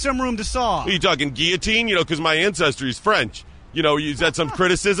 there should be some room to saw. Are you talking guillotine? You know, because my ancestry is French. You know, is that some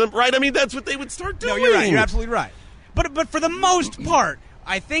criticism? Right? I mean, that's what they would start doing. No, you're right. You're absolutely right. But for the most part,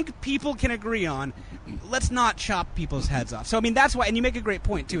 I think people can agree on, let's not chop people's heads off. So, I mean, that's why, and you make a great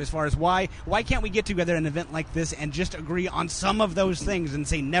point, too, as far as why can't we get together at an event like this and just agree on some of those things and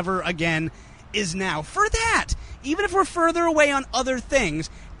say never again is now. For that, even if we're further away on other things,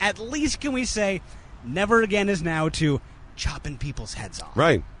 at least can we say never again is now to chopping people's heads off.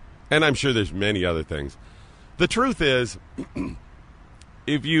 Right. And I'm sure there's many other things. The truth is,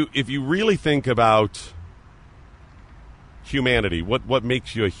 if you really think about humanity, what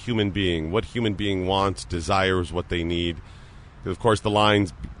makes you a human being, what human being wants, desires, what they need, because of course the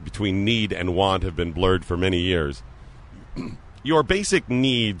lines between need and want have been blurred for many years. Your basic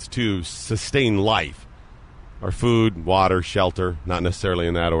needs to sustain life are food, water, shelter, not necessarily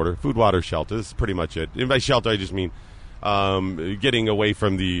in that order. Food, water, shelter, this is pretty much it. And by shelter, I just mean getting away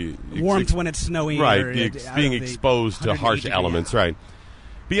from the warmth when it's snowy, right? Being exposed to harsh elements, right?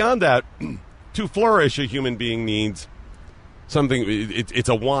 Beyond that, to flourish, a human being needs something. It's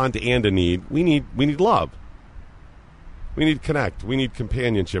a want and a need. We need love. We need connect. We need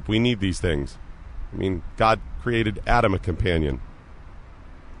companionship. We need these things. I mean, God created Adam a companion.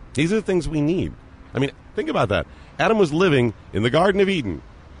 These are the things we need. I mean, think about that. Adam was living in the Garden of Eden,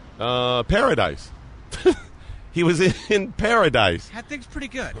 paradise. He was in paradise. Had things pretty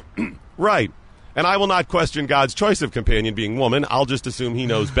good. Right. And I will not question God's choice of companion being woman. I'll just assume he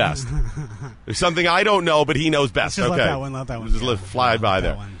knows best. There's something I don't know, but he knows best. Just okay. let that one. Just fly by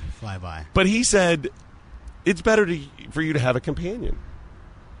there. Fly by. But he said it's better for you to have a companion.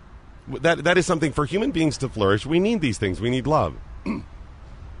 That is something for human beings to flourish. We need these things. We need love.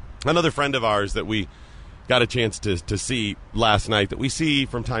 Another friend of ours that we got a chance to see last night, that we see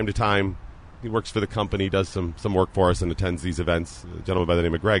from time to time. He works for the company, does some work for us, and attends these events. A gentleman by the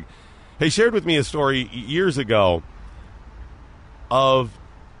name of Greg. He shared with me a story years ago of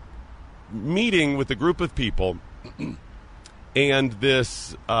meeting with a group of people and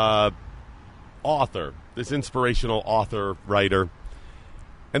this author, this inspirational author, writer,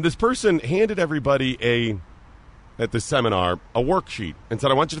 and this person handed everybody at the seminar a worksheet and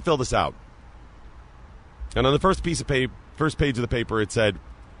said, I want you to fill this out. And on the first page of the paper, it said,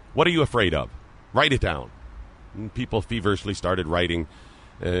 what are you afraid of? Write it down. And people feverishly started writing.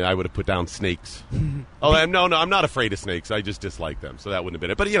 I would have put down snakes. No, I'm not afraid of snakes. I just dislike them, so that wouldn't have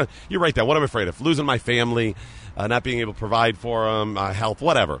been it. But, you write down what I'm afraid of. Losing my family, not being able to provide for them, health,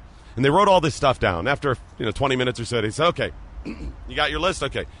 whatever. And they wrote all this stuff down. After 20 minutes or so, they said, okay, you got your list?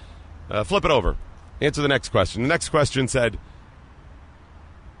 Okay. Flip it over. Answer the next question. The next question said,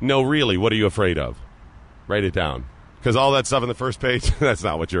 no, really, what are you afraid of? Write it down. Because all that stuff on the first page, that's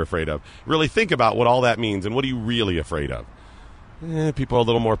not what you're afraid of. Really think about what all that means and what are you really afraid of. People are a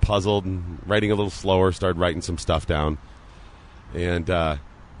little more puzzled and writing a little slower, started writing some stuff down. And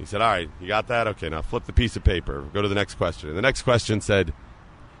he said, all right, you got that? Okay, now flip the piece of paper. Go to the next question. And the next question said,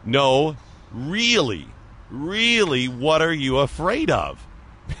 no, really, what are you afraid of?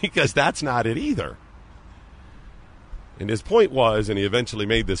 Because that's not it either. And his point was, and he eventually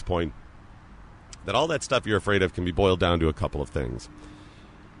made this point, that all that stuff you're afraid of can be boiled down to a couple of things.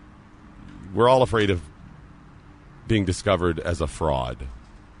 We're all afraid of being discovered as a fraud.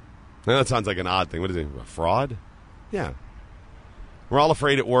 Now, that sounds like an odd thing. What is it? A fraud? Yeah. We're all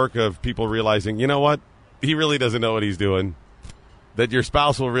afraid at work of people realizing, you know what? He really doesn't know what he's doing. That your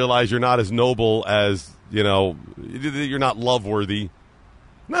spouse will realize you're not as noble as, you're not love-worthy.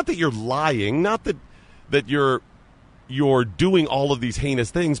 Not that you're lying. Not that you're doing all of these heinous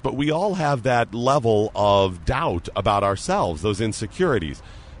things, but we all have that level of doubt about ourselves, those insecurities.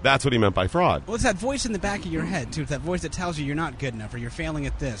 That's what he meant by fraud. Well, it's that voice in the back of your head, too. It's that voice that tells you you're not good enough, or you're failing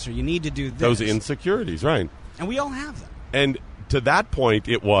at this, or you need to do this. Those insecurities, right. And we all have them. And to that point,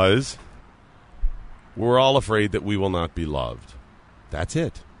 it was, we're all afraid that we will not be loved. That's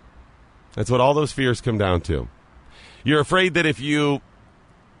it. That's what all those fears come down to. You're afraid that if you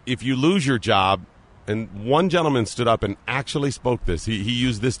lose your job, and one gentleman stood up and actually spoke this. He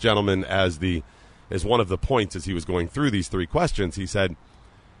used this gentleman as one of the points as he was going through these three questions. He said,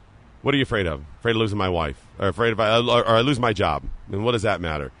 what are you afraid of? Afraid of losing my wife. Or afraid or I lose my job. And what does that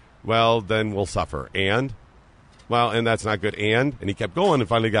matter? Well, then we'll suffer. And that's not good. And he kept going, and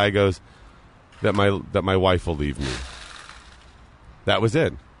finally the guy goes, that my wife will leave me. That was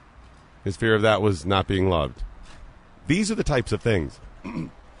it. His fear of that was not being loved. These are the types of things.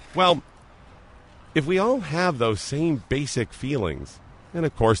 Well, if we all have those same basic feelings, and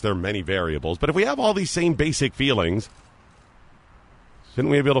of course there are many variables, but if we have all these same basic feelings,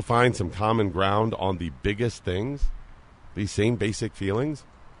 shouldn't we be able to find some common ground on the biggest things? These same basic feelings?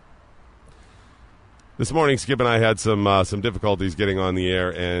 This morning, Skip and I had some difficulties getting on the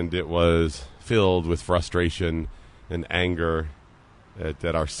air, and it was filled with frustration and anger at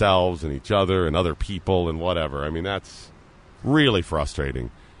ourselves and each other and other people and whatever. I mean, that's really frustrating.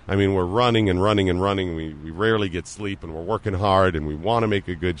 I mean, we're running and running and running. We rarely get sleep, and we're working hard, and we want to make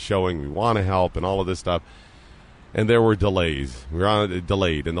a good showing. We want to help and all of this stuff. And there were delays. We were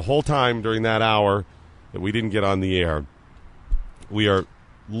delayed. And the whole time during that hour that we didn't get on the air, we are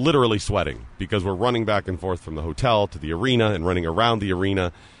literally sweating because we're running back and forth from the hotel to the arena and running around the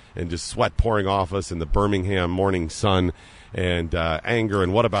arena and just sweat pouring off us in the Birmingham morning sun and anger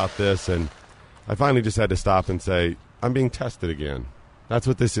and what about this? And I finally just had to stop and say, I'm being tested again. That's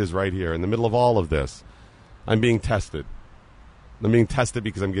what this is right here in the middle of all of this. I'm being tested. I'm being tested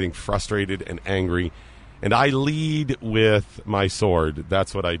because I'm getting frustrated and angry. And I lead with my sword.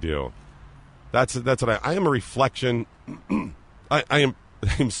 That's what I do. That's what I am a reflection. I'm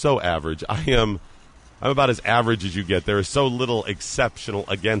so average. I'm about as average as you get. There is so little exceptional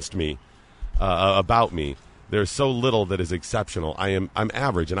against me, about me. There's so little that is exceptional. I'm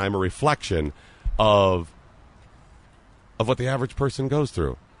average, and I'm a reflection of what the average person goes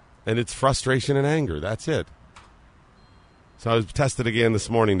through. And it's frustration and anger. That's it. So I was tested again this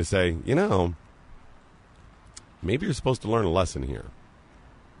morning to say, maybe you're supposed to learn a lesson here.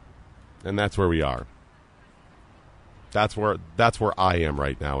 And that's where we are. That's where I am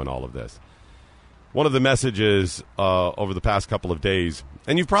right now in all of this. one of the messages over the past couple of days,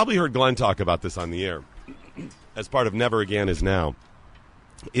 and you've probably heard Glenn talk about this on the air as part of Never Again Is Now,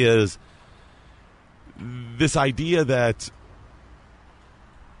 is this idea that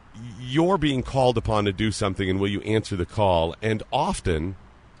you're being called upon to do something, and will you answer the call? And often,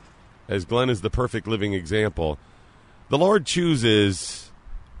 as Glenn is the perfect living example, the Lord chooses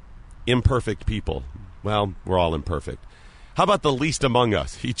imperfect people. Well, we're all imperfect. How about the least among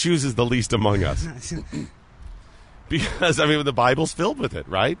us? He chooses the least among us. Because, I mean, the Bible's filled with it,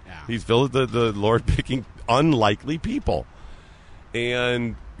 right? Yeah. He's filled with the Lord picking unlikely people.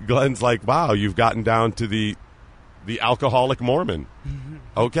 And Glenn's like, wow, you've gotten down to the alcoholic Mormon.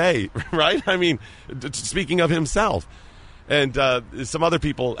 Okay, right? I mean, speaking of himself. And some other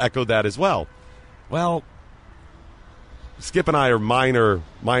people echoed that as well. Well, Skip and I are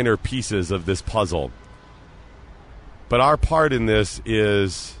minor pieces of this puzzle. But our part in this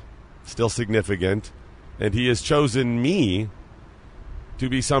is still significant, and he has chosen me to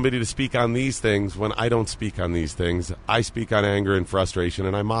be somebody to speak on these things when I don't speak on these things. I speak on anger and frustration,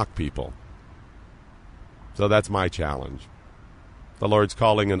 and I mock people. So that's my challenge. The Lord's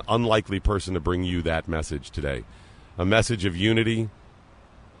calling an unlikely person to bring you that message today. A message of unity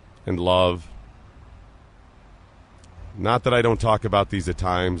and love. Not that I don't talk about these at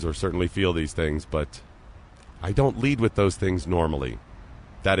times or certainly feel these things, but I don't lead with those things normally.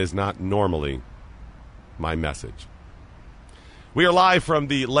 That is not normally my message. We are live from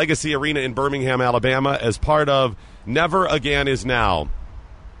the Legacy Arena in Birmingham, Alabama, as part of Never Again Is Now.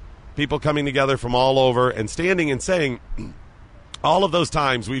 People coming together from all over and standing and saying, all of those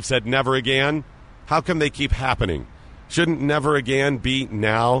times we've said never again, how come they keep happening? Shouldn't never again be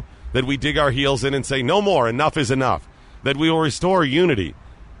now? That we dig our heels in and say, no more, enough is enough. That we will restore unity.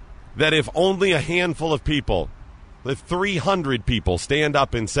 That if only a handful of people, if 300 people stand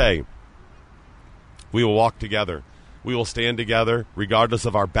up and say, we will walk together, we will stand together, regardless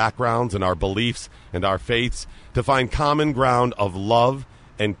of our backgrounds and our beliefs and our faiths, to find common ground of love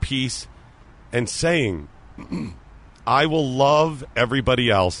and peace and saying, I will love everybody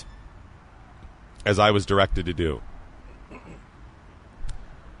else as I was directed to do.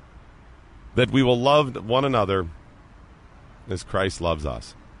 That we will love one another as Christ loves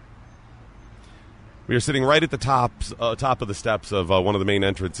us. We are sitting right at the top of the steps of one of the main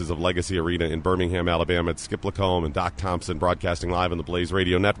entrances of Legacy Arena in Birmingham, Alabama. It's Skip Lacombe and Doc Thompson broadcasting live on the Blaze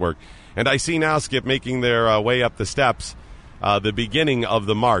Radio Network. And I see now, Skip, making their way up the steps, the beginning of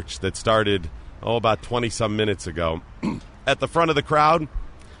the march that started, about 20-some minutes ago. At the front of the crowd,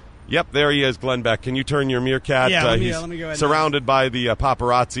 yep, there he is, Glenn Beck. Can you turn your meerkat? Yeah, let me go ahead. Surrounded by the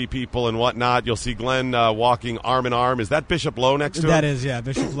paparazzi people and whatnot. You'll see Glenn walking arm in arm. Is that Bishop Lowe next to him? That is, yeah.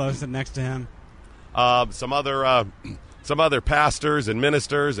 Bishop Lowe sitting next to him. Some other pastors and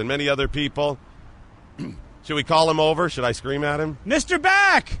ministers and many other people. Should we call him over? Should I scream at him? Mr.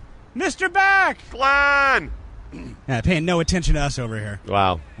 Beck! Mr. Beck! Glenn! Yeah, paying no attention to us over here.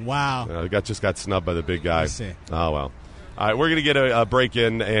 Wow. Just got snubbed by the big guy. Let's see. Oh, well. All right, we're going to get a break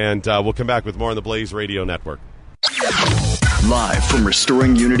in, and we'll come back with more on the Blaze Radio Network. Live from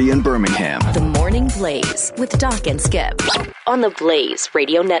Restoring Unity in Birmingham. The Morning Blaze with Doc and Skip on the Blaze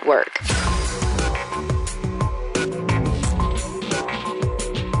Radio Network.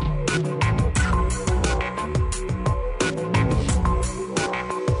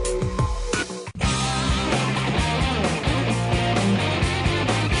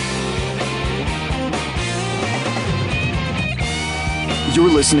 You're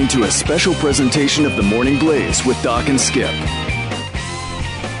listening to a special presentation of The Morning Blaze with Doc and Skip.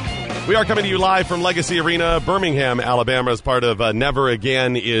 We are coming to you live from Legacy Arena, Birmingham, Alabama, as part of Never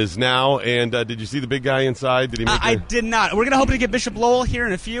Again Is Now. And did you see the big guy inside? Did he make I did not. We're going to hope to get Bishop Lowell here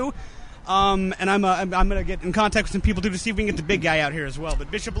in a few. And I'm going to get in contact with some people, too, to see if we can get the big guy out here as well.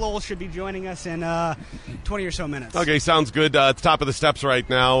 But Bishop Lowell should be joining us in 20 or so minutes. Okay, sounds good. At the top of the steps right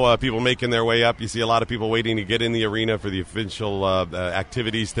now, people making their way up. You see a lot of people waiting to get in the arena for the official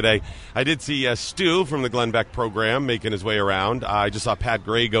activities today. I did see Stu from the Glenn Beck program making his way around. I just saw Pat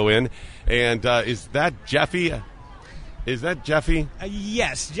Gray go in. And is that Jeffy? Is that Jeffy?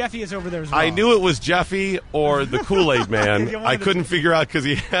 Yes, Jeffy is over there as well. I knew it was Jeffy or the Kool-Aid Man. I couldn't figure out because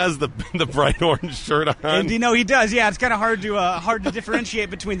he has the bright orange shirt on. And he does. Yeah, it's kind of hard to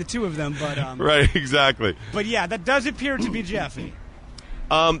differentiate between the two of them. But right, exactly. But yeah, that does appear to be Jeffy.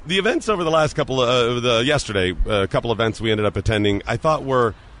 The events over the last yesterday, a couple events we ended up attending, I thought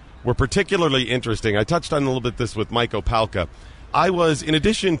were particularly interesting. I touched on a little bit this with Mike Opalka. I was, in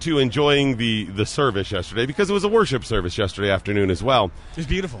addition to enjoying the service yesterday, because it was a worship service yesterday afternoon as well. It was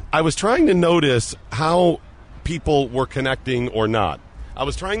beautiful. I was trying to notice how people were connecting or not. I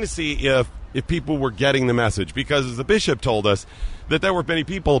was trying to see if if people were getting the message. Because as the bishop told us, that there were many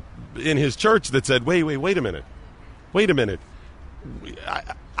people in his church that said, wait a minute.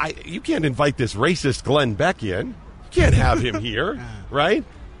 You can't invite this racist Glenn Beck in. You can't have him here, right?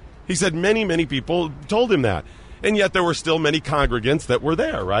 He said many people told him that. And yet there were still many congregants that were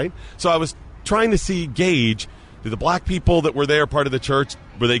there, right? So I was trying to gauge, did the black people that were there, part of the church,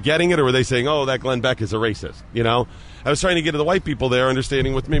 were they getting it, or were they saying, oh, that Glenn Beck is a racist, you know? I was trying to get to the white people there,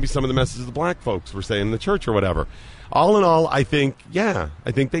 understanding what maybe some of the messages the black folks were saying in the church or whatever. All in all, I think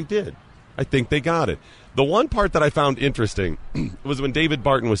they did. I think they got it. The one part that I found interesting was when David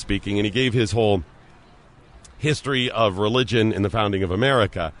Barton was speaking, and he gave his whole history of religion in the founding of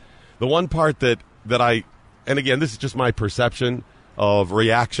America. The one part that I, and again, this is just my perception of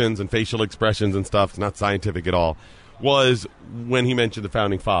reactions and facial expressions and stuff, it's not scientific at all, was when he mentioned the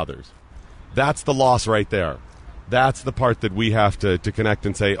founding fathers. That's the loss right there. That's the part that we have to connect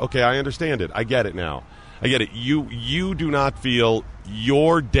and say, okay, I understand it. I get it now. I get it. You do not feel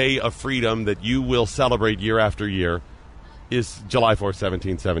your day of freedom that you will celebrate year after year is July 4th,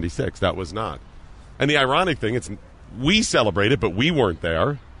 1776. That was not. And the ironic thing, we celebrate it, but we weren't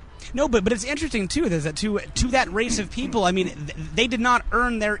there. No, but it's interesting, too, is that to that race of people, I mean, they did not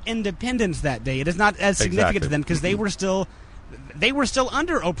earn their independence that day. It is not as significant to them because they were still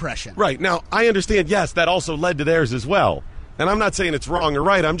under oppression. Right. Now, I understand, yes, that also led to theirs as well. And I'm not saying it's wrong or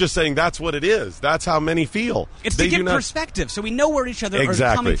right. I'm just saying that's what it is. That's how many feel. It's to give perspective, so we know where each other are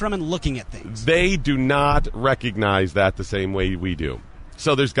coming from and looking at things. They do not recognize that the same way we do.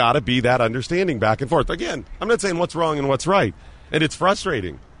 So there's got to be that understanding back and forth. Again, I'm not saying what's wrong and what's right. And it's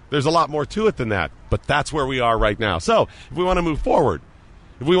frustrating. There's a lot more to it than that. But that's where we are right now. So if we want to move forward,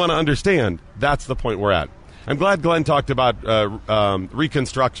 if we want to understand, that's the point we're at. I'm glad Glenn talked about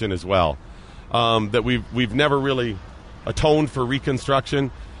Reconstruction as well, that we've never really atoned for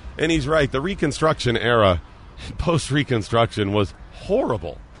Reconstruction. And he's right. The Reconstruction era, post-Reconstruction, was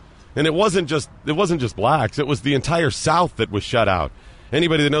horrible. And it wasn't just blacks. It was the entire South that was shut out.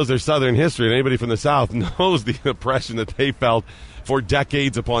 Anybody that knows their Southern history, and anybody from the South knows the oppression that they felt for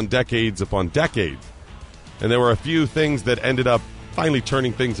decades upon decades upon decades. And there were a few things that ended up finally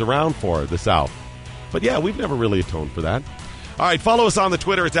turning things around for the South. But yeah, we've never really atoned for that. All right, follow us on the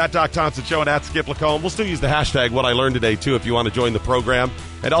Twitter. It's at Doc Thompson Show and at Skip Lacombe. We'll still use the hashtag What I Learned Today, too, if you want to join the program.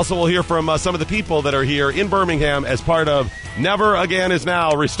 And also we'll hear from some of the people that are here in Birmingham as part of Never Again Is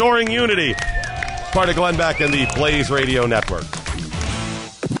Now, Restoring Unity, part of Glenn Beck and the Blaze Radio Network.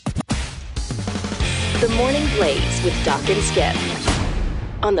 The Morning Blaze with Doc and Skip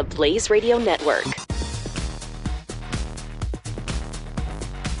on the Blaze Radio Network.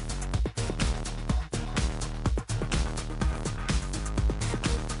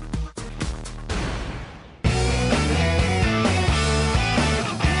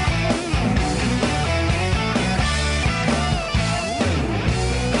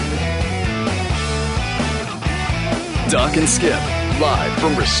 Doc and Skip, live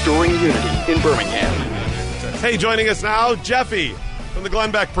from Restoring Unity in Birmingham. Hey, joining us now, Jeffy from the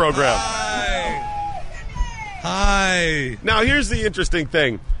Glenn Beck program. Hi. Now, here's the interesting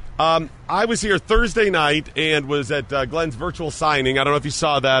thing. I was here Thursday night and was at Glenn's virtual signing. I don't know if you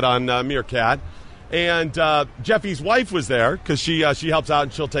saw that on Meerkat. And Jeffy's wife was there because she helps out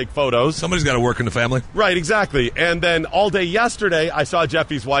and she'll take photos. Somebody's got to work in the family. Right, exactly. And then all day yesterday, I saw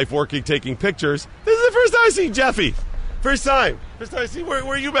Jeffy's wife working, taking pictures. This is the first time I see Jeffy. First time I see.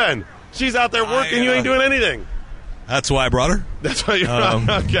 Where you been? She's out there working. You ain't doing anything. That's why I brought her. That's why you brought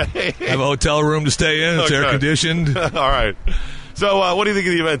her. Okay. I have a hotel room to stay in. It's air conditioned. All right. So, what do you think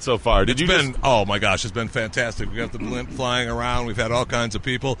of the event so far? Oh my gosh, it's been fantastic. We got the blimp flying around. We've had all kinds of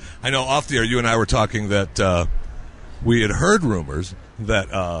people. I know off the air, you and I were talking that we had heard rumors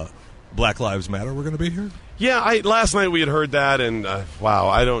that Black Lives Matter were going to be here. Yeah, last night we had heard that, and wow,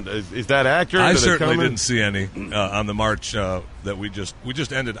 I don't. Is that accurate? I certainly didn't see any on the march that we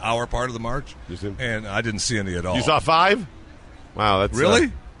just ended our part of the march, and I didn't see any at all. You saw 5? Wow, that's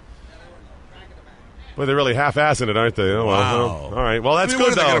really. Well, they're really half-assing it, aren't they? Oh, wow. All right. Well, that's good,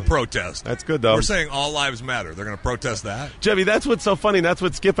 what are though. They going to protest? That's good, though. We're saying all lives matter. They're going to protest that? Jeffy, that's what's so funny. That's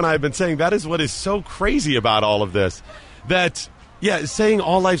what Skip and I have been saying. That is what is so crazy about all of this. That, yeah, saying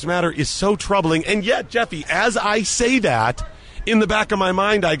all lives matter is so troubling. And yet, Jeffy, as I say that, in the back of my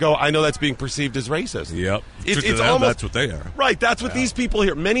mind, I go, I know that's being perceived as racist. Yep. It's almost, that's what they are. Right. That's what these people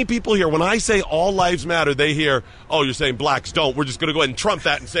hear. Many people here, when I say all lives matter, they hear, oh, you're saying blacks don't. We're just going to go ahead and trump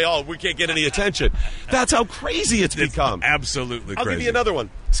that and say, oh, we can't get any attention. That's how crazy it's become. Absolutely I'll crazy. give you another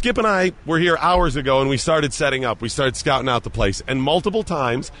one. Skip and I were here hours ago, and we started setting up. We started scouting out the place. And multiple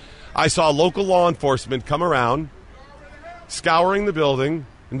times, I saw local law enforcement come around, scouring the building,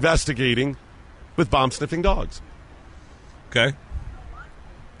 investigating with bomb-sniffing dogs. Okay.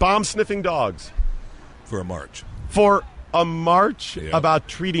 Bomb-sniffing dogs. For a march. For a march about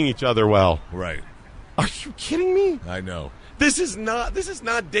treating each other well. Right. Are you kidding me? I know. This is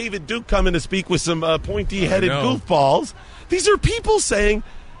not David Duke coming to speak with some pointy-headed goofballs. These are people saying,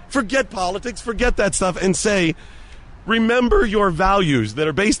 forget politics, forget that stuff, and say, remember your values that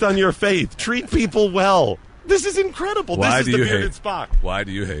are based on your faith. Treat people well. This is incredible. Why this is do the you bearded hate? Spock. Why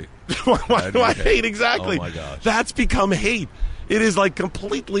do you hate? Why do I hate? Exactly. Oh, my gosh. That's become hate. It is like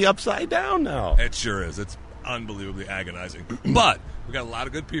completely upside down now. It sure is. It's unbelievably agonizing. But we got a lot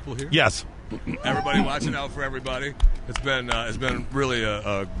of good people here. Yes. Everybody watching out for everybody. It's been really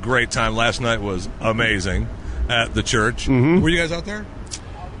a great time. Last night was amazing at the church. Mm-hmm. Were you guys out there?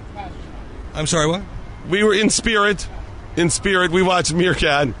 I'm sorry, what? We were in spirit. In spirit, we watched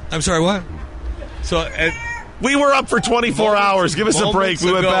Meerkat. I'm sorry, what? So we were up for 24 hours. Give us a break.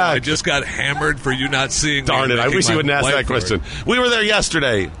 We went back. I just got hammered for you not seeing. Darn me it! I wish you wouldn't ask that whiteboard. question. We were there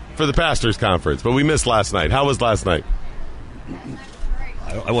yesterday for the pastors' conference, but we missed last night. How was last night?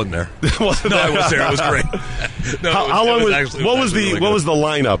 I wasn't there. No, I was there. It was great. No, how long was? actually, What was the really what was the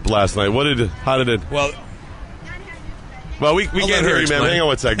lineup last night? How did it? Well, we can't hear you, man. Hang on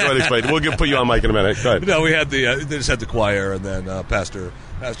one second. Go ahead, explain. We'll put you on mic in a minute. Go ahead. No, we had they just had the choir and then Pastor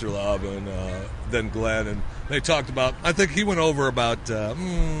Love and then Glenn, and they talked about. I think he went over about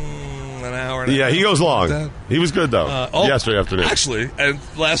an hour. And a half, he goes long. Like he was good though. Yesterday afternoon, actually, and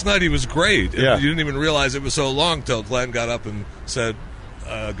last night he was great. Yeah. You didn't even realize it was so long till Glenn got up and said,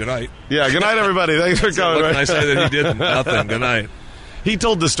 "Good night." Yeah, good night, everybody. Thanks for coming. What can I say that he did? Nothing. Good night. He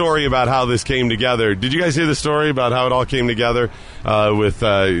told the story about how this came together. Did you guys hear the story about how it all came together with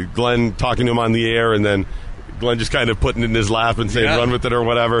Glenn talking to him on the air and then Glenn just kind of putting it in his lap and saying run with it or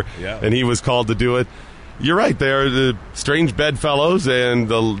whatever, and he was called to do it? You're right. They are the strange bedfellows, and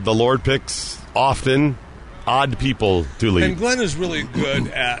the Lord picks often odd people to lead. And Glenn is really good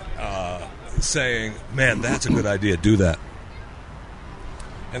at saying, man, that's a good idea. Do that.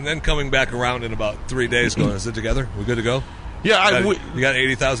 And then coming back around in about 3 days going, is it together? We good to go? Yeah, you got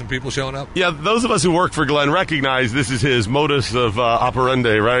 80,000 people showing up? Yeah, those of us who work for Glenn recognize this is his modus of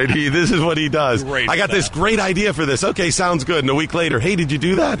operandi, right? This is what he does. I got this great idea for this. Okay, sounds good. And a week later, hey, did you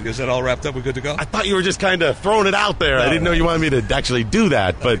do that? Is that all wrapped up? We good to go? I thought you were just kind of throwing it out there. I didn't know you wanted me to actually do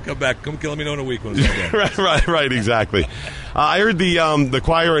that. But come back. Come let me know in a week when it's all done. right, exactly. I heard the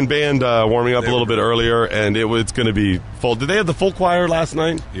choir and band warming up a little bit earlier, and it's going to be full. Did they have the full choir last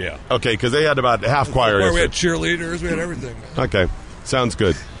night? Yeah. Okay, because they had about half choir. We had cheerleaders. We had everything. Okay, sounds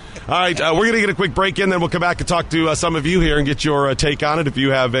good. All right, we're going to get a quick break in, then we'll come back and talk to some of you here and get your take on it. If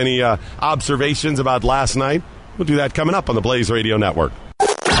you have any observations about last night, we'll do that coming up on the Blaze Radio Network.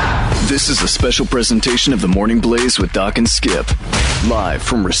 This is a special presentation of the Morning Blaze with Doc and Skip, live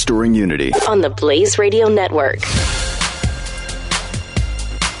from Restoring Unity on the Blaze Radio Network.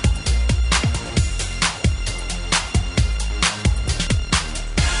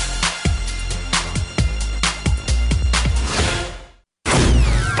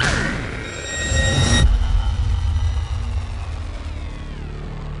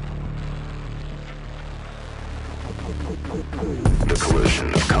 The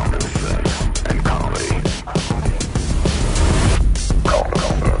collision of common sense and comedy.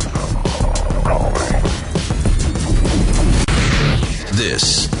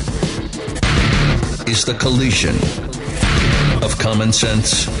 This is the collision of common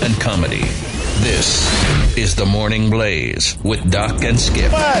sense and comedy. This is the Morning Blaze with Doc and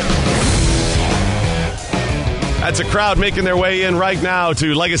Skip. That's a crowd making their way in right now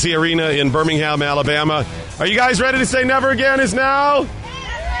to Legacy Arena in Birmingham, Alabama. Are you guys ready to say never again is now? All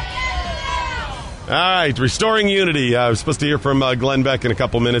right, Restoring Unity. I was supposed to hear from Glenn Beck in a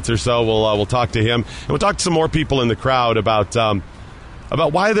couple minutes or so. We'll talk to him, and we'll talk to some more people in the crowd about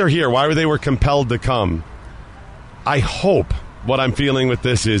why they're here, why they were compelled to come. I hope what I'm feeling with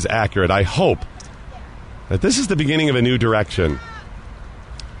this is accurate. I hope that this is the beginning of a new direction.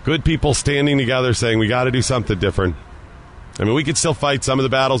 Good people standing together saying we got to do something different. I mean, we could still fight some of the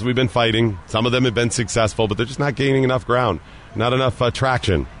battles we've been fighting. Some of them have been successful, but they're just not gaining enough ground, not enough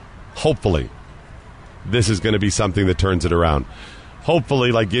traction. Hopefully, this is going to be something that turns it around.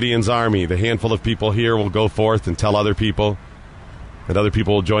 Hopefully, like Gideon's army, the handful of people here will go forth and tell other people, and other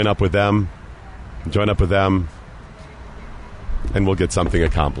people will join up with them, and we'll get something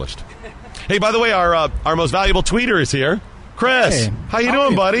accomplished. Hey, by the way, our most valuable tweeter is here. Chris, hey, how you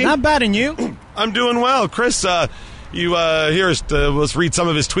doing, buddy? Not bad, and you? I'm doing well. Chris, you hear us, let's read some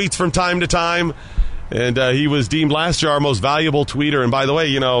of his tweets from time to time, and he was deemed last year our most valuable tweeter. And by the way,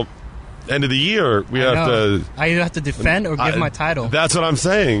 end of the year, we have to. I either have to defend or give my title. That's what I'm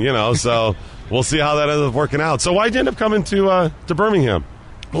saying. So we'll see how that ends up working out. So why'd you end up coming to Birmingham?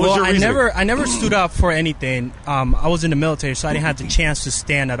 What was your reasoning? I never stood up for anything. I was in the military, so I didn't have the chance to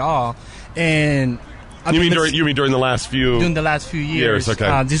stand at all. And you mean during the last few years?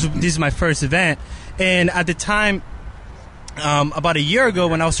 Okay. This is my first event, and at the time, about a year ago,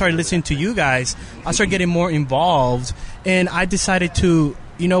 when I started listening to you guys, I started getting more involved, and I decided to,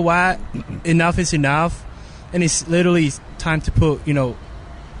 you know what, enough is enough, and it's literally time to put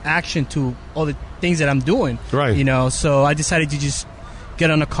action to all the things that I'm doing. Right. So I decided to just get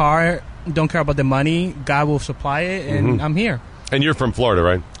on a car, don't care about the money, God will supply it, and I'm here. And you're from Florida,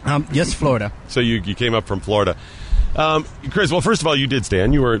 right? Yes, Florida. So you came up from Florida. Chris, well, first of all, you did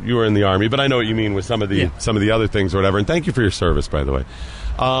stand. You were in the Army, but I know what you mean with some of the other things or whatever. And thank you for your service, by the way.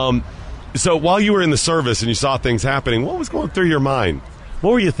 So while you were in the service and you saw things happening, what was going through your mind?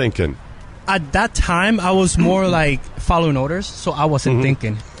 What were you thinking? At that time, I was more like following orders, so I wasn't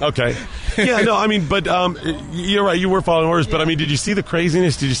thinking. Okay. Yeah, no, I mean, but you're right, you were following orders, but I mean, did you see the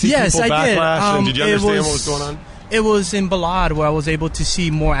craziness? Did you see people backlash? And did you understand what was going on? It was in Balad where I was able to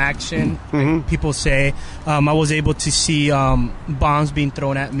see more action, like people say. I was able to see bombs being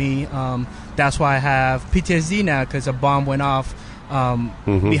thrown at me. That's why I have PTSD now, because a bomb went off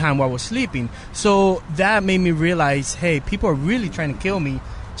behind where I was sleeping. So that made me realize, hey, people are really trying to kill me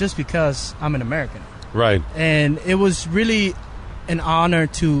just because I'm an American. Right. And it was really an honor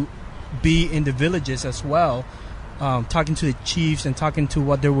to be in the villages as well, talking to the chiefs and talking to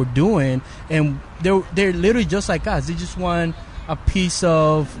what they were doing. And they're literally just like us. They just want a piece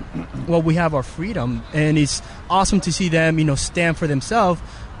of what we have, our freedom. And it's awesome to see them, stand for themselves.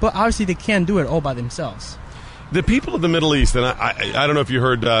 But obviously they can't do it all by themselves. The people of the Middle East, and I don't know if you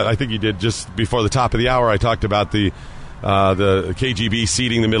heard, I think you did just before the top of the hour, I talked about the KGB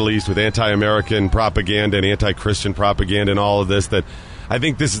seeding the Middle East with anti-American propaganda and anti-Christian propaganda and all of this. That I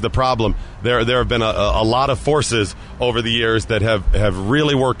think this is the problem. There have been a lot of forces over the years that have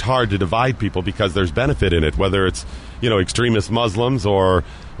really worked hard to divide people because there's benefit in it, whether it's extremist Muslims or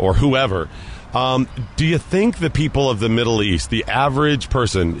whoever. Do you think the people of the Middle East, the average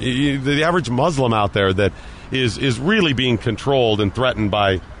person, the average Muslim out there that is really being controlled and threatened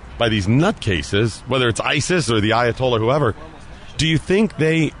by these nutcases, whether it's ISIS or the Ayatollah, whoever, do you think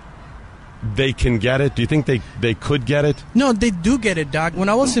they can get it? Do you think they could get it? No, they do get it, Doc. When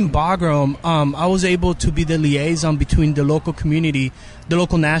I was in Bagram, I was able to be the liaison between the local community, the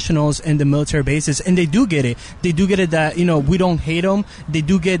local nationals, and the military bases, and they do get it. They do get it that, we don't hate them. They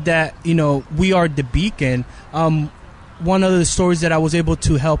do get that, we are the beacon. One of the stories that I was able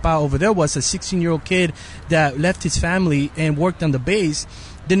to help out over there was a 16-year-old kid that left his family and worked on the base.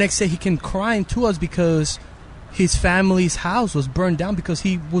 The next day he came crying to us because his family's house was burned down because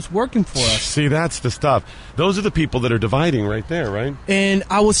he was working for us. See, that's the stuff. Those are the people that are dividing right there, right? And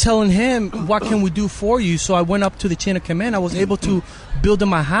I was telling him, what can we do for you? So I went up to the chain of command. I was able to build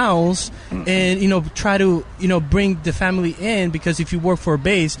him a house and, try to, bring the family in, because if you work for a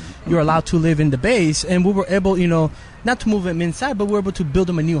base, you're allowed to live in the base. And we were able, not to move him inside, but we were able to build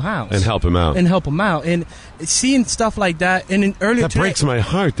him a new house. And help him out. And seeing stuff like that. And earlier that breaks my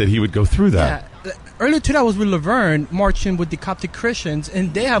heart that he would go through that. Yeah, earlier today, I was with Laverne marching with the Coptic Christians,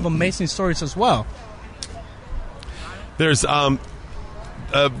 and they have amazing stories as well. There's a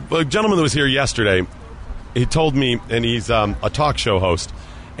gentleman that was here yesterday. He told me, and he's a talk show host,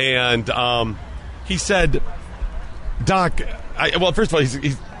 and he said, Doc, first of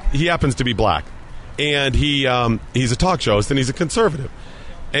all, he happens to be black, and he's a talk show host, and he's a conservative.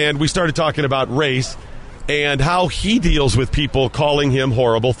 And we started talking about race and how he deals with people calling him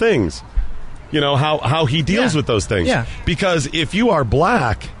horrible things. How he deals with those things. Yeah. Because if you are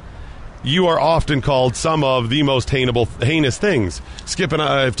black, you are often called some of the most heinous things. Skip and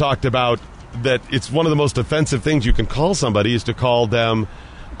I have talked about that it's one of the most offensive things you can call somebody is to call them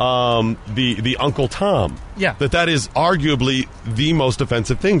the Uncle Tom. Yeah. That is arguably the most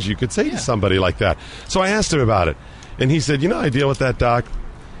offensive things you could say to somebody like that. So I asked him about it, and he said, I deal with that, Doc.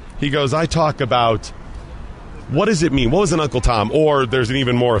 He goes, I talk about what does it mean? What was an Uncle Tom? Or there's an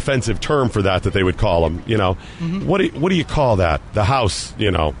even more offensive term for that they would call him, What do you call that? The house,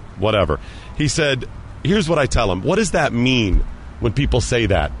 whatever. He said, here's what I tell him. What does that mean when people say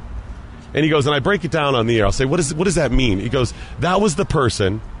that? And he goes, and I break it down on the air. I'll say, what does that mean? He goes, that was the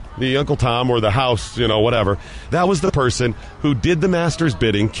person, the Uncle Tom or the house, whatever. That was the person who did the master's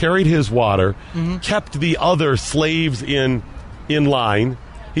bidding, carried his water, kept the other slaves in line.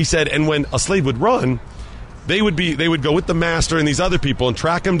 He said, and when a slave would run, they would go with the master and these other people and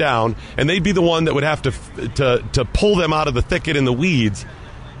track him down, and they'd be the one that would have to pull them out of the thicket in the weeds.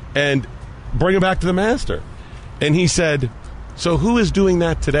 and bring them back to the master. And he said, so who is doing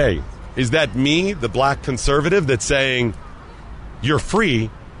that today? Is that me, the black conservative, that's saying, you're free,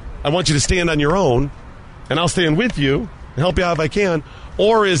 I want you to stand on your own, and I'll stand with you and help you out if I can?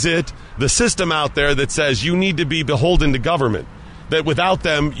 Or is it the system out there that says you need to be beholden to government, that without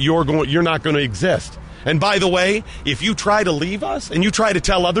them you're not going to exist? And by the way, if you try to leave us and you try to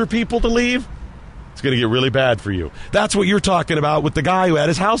tell other people to leave, it's going to get really bad for you. That's what you're talking about with the guy who had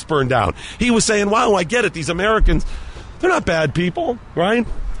his house burned down. He was saying, wow, I get it. These Americans, they're not bad people, right?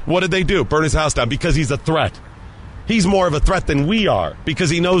 What did they do? Burn his house down because he's a threat. He's more of a threat than we are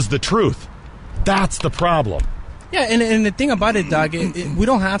because he knows the truth. That's the problem. Yeah, and the thing about it, Doug, we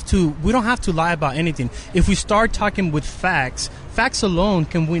don't have to lie about anything. If we start talking with facts alone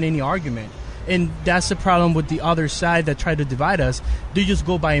can win any argument. And that's the problem with the other side that try to divide us. They just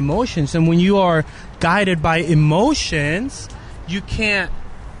go by emotions, and when you are guided by emotions, you can't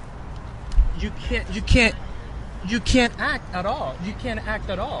act at all. You can't act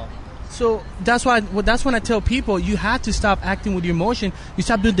at all. So that's when I tell people you have to stop acting with your emotion. You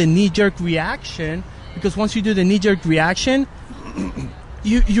stop doing the knee-jerk reaction, because once you do the knee-jerk reaction,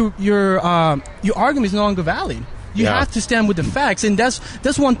 your argument is no longer valid. You have to stand with the facts, and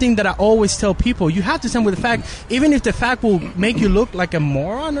that's one thing that I always tell people. You have to stand with the fact, even if the fact will make you look like a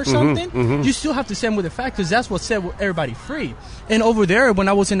moron or something. You still have to stand with the fact, because that's what set everybody free. And over there, when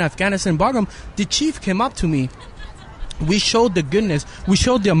I was in Afghanistan, Bagram, the chief came up to me. We showed the goodness. We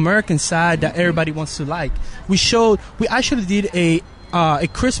showed the American side that everybody wants to like. We actually did a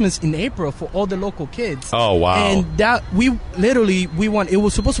Christmas in April for all the local kids. Oh, wow. And that we won. It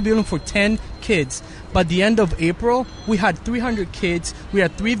was supposed to be only for 10 kids. By the end of April, we had 300 kids. We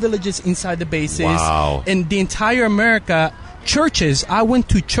had 3 villages inside the bases. Wow. And the entire America, churches. I went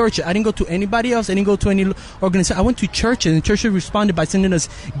to churches. I didn't go to anybody else. I didn't go to any organization. I went to churches, and churches responded by sending us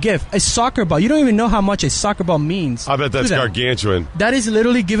gift. A soccer ball. You don't even know how much a soccer ball means. I bet that's gargantuan. That is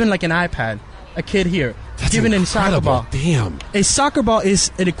literally given like an iPad. A kid here. That's given a soccer incredible. ball. Damn. A soccer ball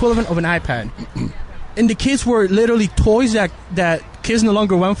is an equivalent of an iPad. And the kids were literally toys that kids no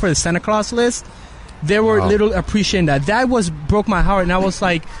longer went for the Santa Claus list. They were literally appreciating that. That broke my heart, and I was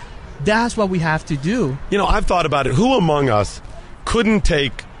like, that's what we have to do. You know, I've thought about it. Who among us couldn't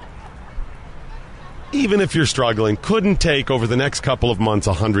take, even if you're struggling, couldn't take over the next couple of months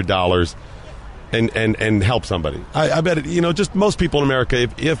 $100 and help somebody? I bet, just most people in America,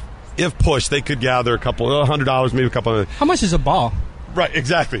 if pushed, they could gather $100, maybe a couple. How much is a ball? Right,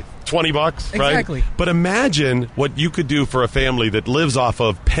 exactly. $20, right? Exactly. But imagine what you could do for a family that lives off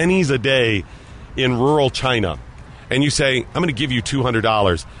of pennies a day in rural China. And you say, I'm going to give you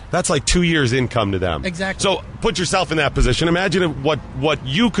 $200. That's like 2 years' income to them. Exactly. So put yourself in that position. Imagine what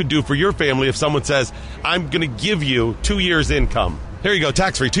you could do for your family if someone says, I'm going to give you 2 years' income. Here you go,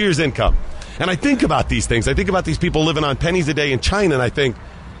 tax-free, 2 years' income. And I think about these things. I think about these people living on pennies a day in China, and I think,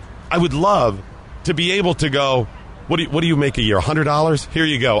 I would love to be able to go, what do you make a year, $100? Here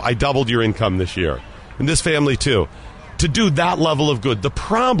you go. I doubled your income this year. And this family, too. To do that level of good. The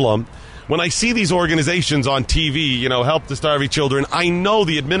problem, when I see these organizations on TV, help the starving children, I know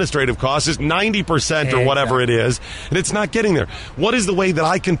the administrative cost is 90% or whatever it is, and it's not getting there. What is the way that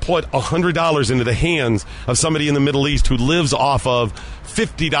I can put $100 into the hands of somebody in the Middle East who lives off of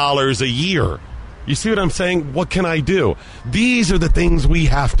 $50 a year? You see what I'm saying? What can I do? These are the things we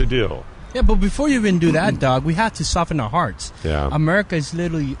have to do. Yeah, but before you even do that, Doug, we have to soften our hearts. Yeah. America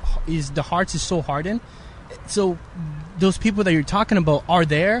the hearts is so hardened. So those people that you're talking about are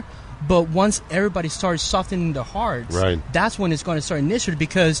there, but once everybody starts softening the hearts, that's when it's going to start initiative.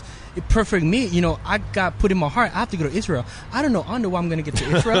 Because perfect me, I got put in my heart, I have to go to Israel. I don't know when I'm going to get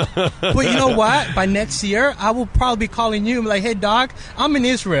to Israel. But you know what? By next year, I will probably be calling you and be like, hey, Doc, I'm in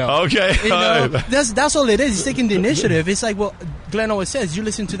Israel. Okay. That's all it is. It's taking the initiative. It's like what Glenn always says. You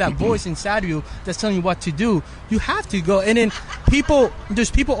listen to that voice inside of you that's telling you what to do. You have to go. And then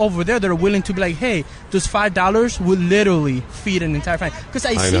there's people over there that are willing to be like, hey, those $5 will literally feed an entire family. Because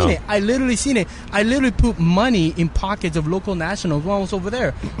I seen it. I literally seen it. I literally put money in pockets of local nationals when I was over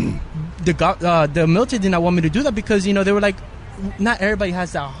there. The military did not want me to do that because, they were like, not everybody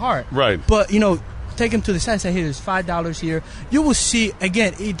has that heart. Right. But, take them to the side and say, hey, there's $5 here. You will see,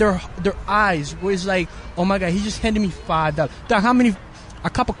 again, their eyes where it's like, oh, my God, he just handed me $5. Doc, how many... A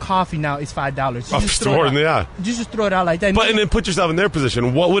cup of coffee now is $5. You just throw it out like that. But and then put yourself in their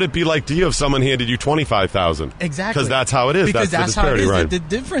position. What would it be like to you if someone handed you $25,000? Exactly. Because that's how it is. Because that's how it is. Right. The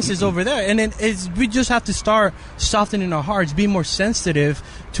difference is over there. And then we just have to start softening our hearts, be more sensitive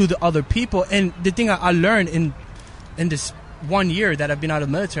to the other people. And the thing I learned in this 1 year that I've been out of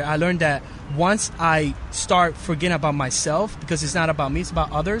the military, I learned that once I start forgetting about myself, because it's not about me, it's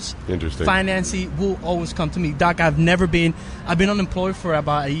about others. Interesting. Financing will always come to me. Doc, I've been unemployed for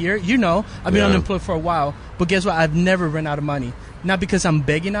about a year. I've been unemployed for a while. But guess what? I've never run out of money. Not because I'm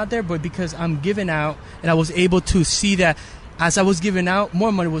begging out there, but because I'm giving out, and I was able to see that as I was giving out,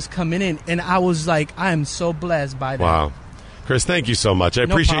 more money was coming in, and I was like, I am so blessed by that. Wow. Chris, thank you so much. I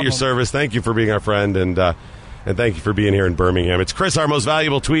appreciate your service. Thank you for being our friend, and thank you for being here in Birmingham. It's Chris, our most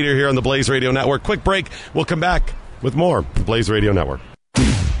valuable tweeter here on the Blaze Radio Network. Quick break. We'll come back with more Blaze Radio Network.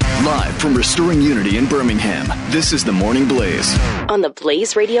 Live from Restoring Unity in Birmingham, this is the Morning Blaze on the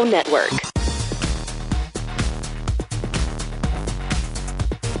Blaze Radio Network.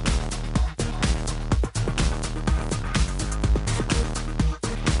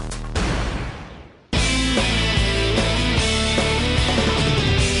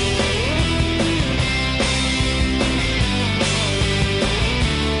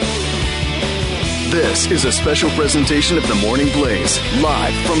 This is a special presentation of the Morning Blaze,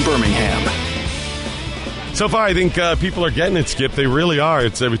 live from Birmingham. So far, I think people are getting it, Skip. They really are.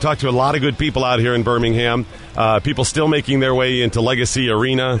 We talked to a lot of good people out here in Birmingham. People still making their way into Legacy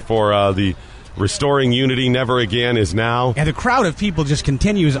Arena for the Restoring Unity Never Again is now. Yeah, the crowd of people just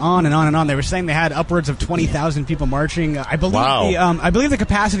continues on and on and on. They were saying they had upwards of 20,000 people marching. I believe I believe the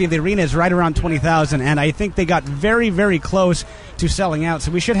capacity of the arena is right around 20,000, and I think they got very, very close to selling out.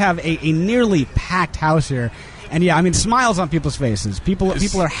 So we should have a nearly packed house here. And yeah, I mean, smiles on people's faces. People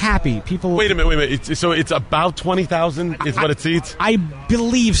are happy. Wait a minute. So it's about 20,000 is what it seats? I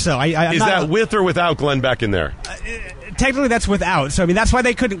believe so. Is that with or without Glenn Beck in there? Technically, that's without. So I mean, that's why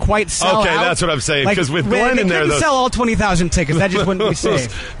they couldn't quite sell out. Okay, that's what I'm saying. Because with Glenn in there, they couldn't sell all 20,000 tickets. That just wouldn't be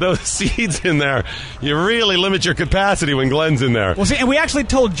safe. Those seats in there, you really limit your capacity when Glenn's in there. Well, see, and we actually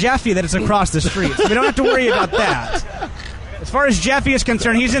told Jeffy that it's across the street, so we don't have to worry about that. As far as Jeffy is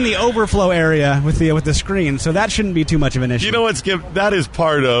concerned, he's in the overflow area with the screen, so that shouldn't be too much of an issue. You know what, Skip? That is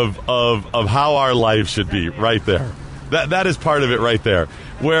part of how our life should be, right there. That is part of it right there,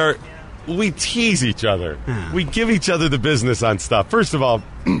 where we tease each other. We give each other the business on stuff. First of all,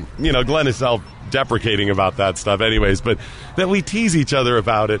 Glenn is self-deprecating about that stuff anyways, but that we tease each other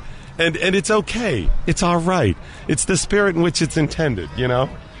about it, and it's okay. It's all right. It's the spirit in which it's intended,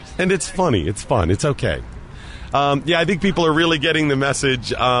 And it's funny. It's fun. It's okay. I think people are really getting the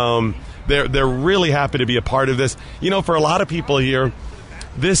message. They're really happy to be a part of this. For a lot of people here,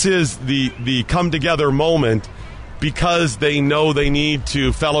 this is the come-together moment because they know they need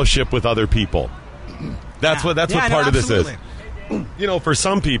to fellowship with other people. That's what part of this is. For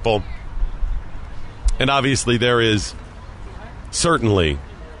some people, and obviously there is certainly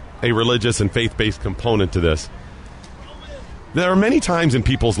a religious and faith-based component to this. There are many times in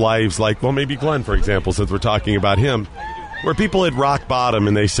people's lives, like, maybe Glenn, for example, since we're talking about him, where people hit rock bottom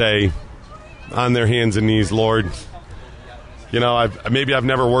and they say on their hands and knees, Lord, I've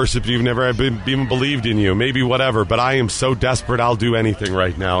never worshipped you, never even believed in you, maybe whatever, but I am so desperate I'll do anything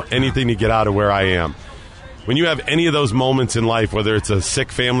right now, anything to get out of where I am. When you have any of those moments in life, whether it's a sick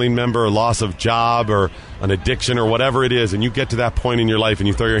family member, a loss of job, or an addiction, or whatever it is, and you get to that point in your life and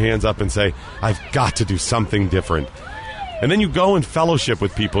you throw your hands up and say, I've got to do something different. And then you go and fellowship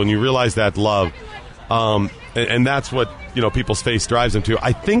with people and you realize that love. And that's what, people's faith drives them to.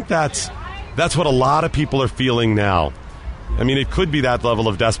 I think that's what a lot of people are feeling now. I mean, it could be that level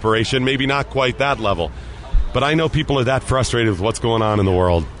of desperation, maybe not quite that level. But I know people are that frustrated with what's going on in the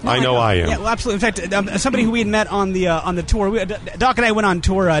world. I know I am. Yeah, well, absolutely. In fact, somebody who we had met on the tour, Doc and I went on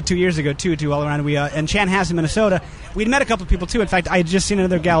tour 2 years ago, too, all around. We in Chanhassen, Minnesota. We'd met a couple of people, too. In fact, I had just seen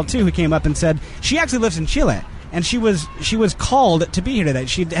another gal, too, who came up and said she actually lives in Chile. And she was called to be here today.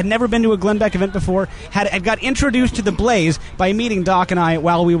 She had never been to a Glenn Beck event before, had got introduced to the Blaze by meeting Doc and I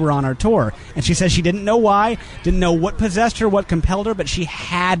while we were on our tour. And she says she didn't know why, didn't know what possessed her, what compelled her, but she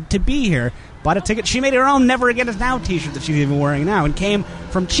had to be here. Bought a ticket. She made her own Never Again Is Now t-shirt that she's even wearing now and came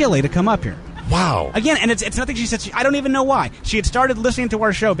from Chile to come up here. Wow. Again, and it's nothing she said. I don't even know why. She had started listening to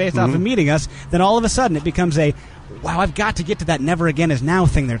our show based off of meeting us. Then all of a sudden it becomes wow, I've got to get to that Never Again Is Now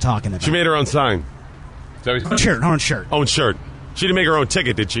thing they're talking about. She made her own sign. Own shirt. Own shirt. She didn't make her own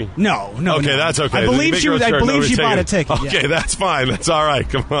ticket, did she? No. Okay, that's okay. I believe she bought a ticket. Okay, that's fine. That's all right.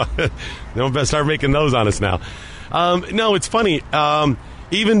 Come on. Don't best start making those on us now. No, it's funny.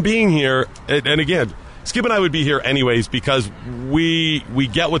 Even being here, and again, Skip and I would be here anyways because we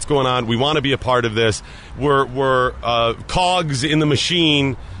get what's going on. We want to be a part of this. We're cogs in the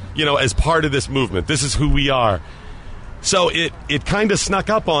machine, as part of this movement. This is who we are. So it kind of snuck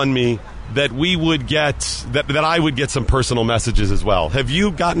up on me that we would get that I would get some personal messages as well. Have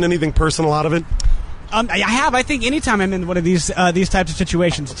you gotten anything personal out of it? I have. I think anytime I'm in one of these types of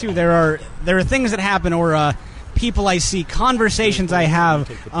situations too, there are things that happen or people I see, conversations I have,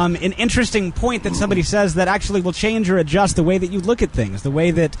 an interesting point that somebody says that actually will change or adjust the way that you look at things, the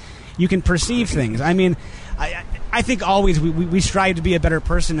way that you can perceive things. I mean, I think always we strive to be a better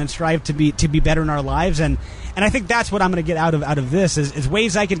person and strive to be better in our lives, and I think that's what I'm going to get out of this is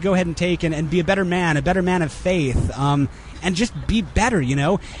ways I could go ahead and take and be a better man of faith, and just be better. You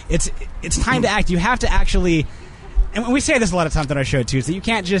know, it's time to act. You have to actually. And we say this a lot of times on our show too, is that you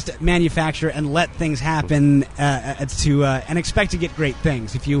can't just manufacture and let things happen and expect to get great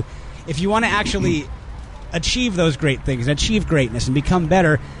things. If you want to actually achieve those great things, and achieve greatness, and become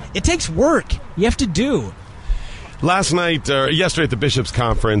better, it takes work. You have to do. Last night, yesterday at the Bishop's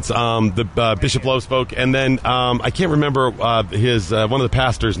Conference, the Bishop Lowe spoke, and then I can't remember his one of the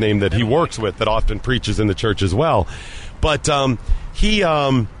pastors' name that he works with that often preaches in the church as well, but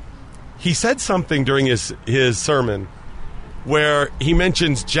he said something during his sermon where he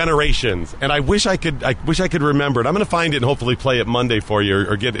mentions generations, and I wish I could remember it. I'm going to find it and hopefully play it Monday for you,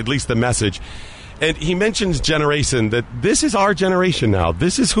 or get at least the message. And he mentions generation, that this is our generation now.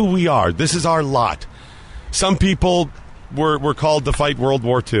 This is who we are. This is our lot. Some people were called to fight World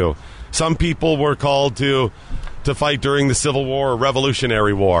War II. Some people were called to fight during the Civil War or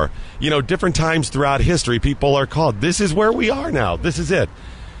Revolutionary War. You know, different times throughout history, people are called. This is where we are now. This is it.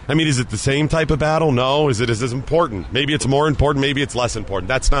 I mean, is it the same type of battle? No. Is it as important? Maybe it's more important. Maybe it's less important.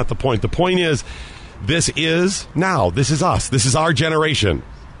 That's not the point. The point is, this is now. This is us. This is our generation.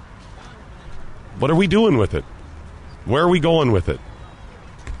 What are we doing with it? Where are we going with it?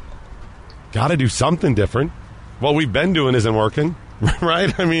 Got to do something different. What we've been doing isn't working,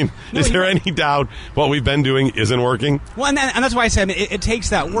 right? I mean, is there any doubt what we've been doing isn't working? Well, and that's why I said it takes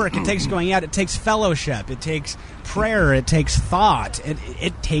that work. It takes going out. It takes fellowship. It takes prayer. It takes thought.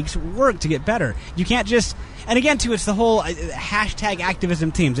 It takes work to get better. You can't just... And again, too, it's the whole hashtag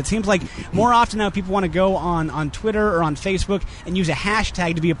activism teams. It seems like more often now people want to go on Twitter or on Facebook and use a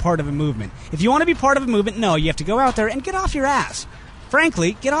hashtag to be a part of a movement. If you want to be part of a movement, no, you have to go out there and get off your ass.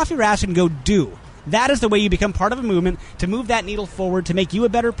 Frankly, get off your ass and go do. That is the way you become part of a movement, to move that needle forward, to make you a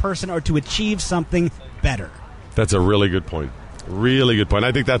better person, or to achieve something better. That's a really good point. Really good point.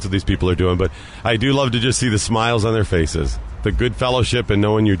 I think that's what these people are doing, but I do love to just see the smiles on their faces, the good fellowship, and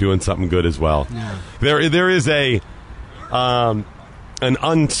knowing you're doing something good as well. Yeah. There is an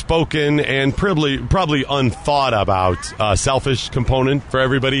unspoken and probably unthought about selfish component for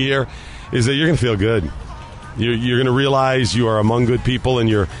everybody here, is that you're going to feel good. You're going to realize you are among good people, and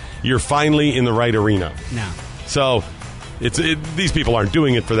you're finally in the right arena. No. So these people aren't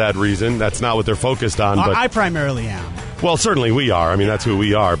doing it for that reason. That's not what they're focused on. But I primarily am. Well, certainly we are. I mean, that's who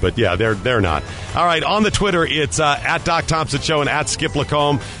we are. But yeah, they're not. All right, on the Twitter, it's at Doc Thompson Show and at Skip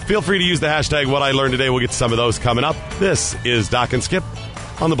Lacombe. Feel free to use the hashtag What I Learned Today. We'll get to some of those coming up. This is Doc and Skip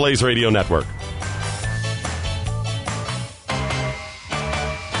on the Blaze Radio Network.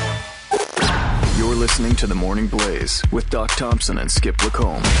 You're listening to The Morning Blaze with Doc Thompson and Skip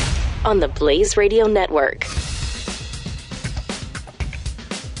Lacombe on the Blaze Radio Network.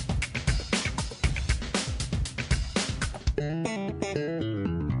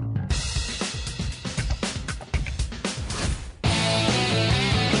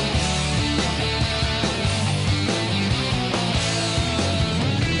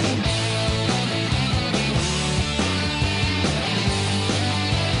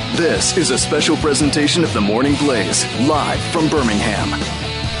 This is a special presentation of The Morning Blaze, live from Birmingham.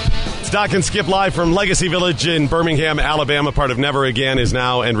 It's Doc and Skip live from Legacy Village in Birmingham, Alabama. Part of Never Again is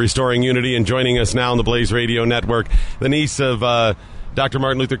now and Restoring Unity. And joining us now on the Blaze Radio Network, the niece of Dr.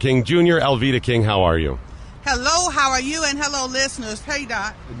 Martin Luther King Jr., Alveda King. How are you? Hello, how are you? And hello, listeners. Hey,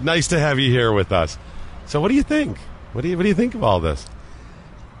 Doc. Nice to have you here with us. So what do you think? What do you think of all this?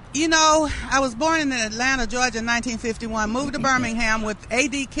 You know, I was born in Atlanta, Georgia in 1951, moved to Birmingham with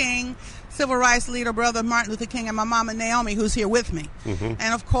A.D. King, civil rights leader, brother of Martin Luther King, and my mama Naomi, who's here with me. Mm-hmm.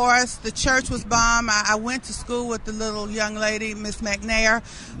 And, of course, the church was bombed. I went to school with the little young lady, Miss McNair.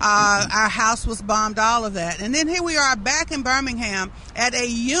 Our house was bombed, all of that. And then here we are back in Birmingham at a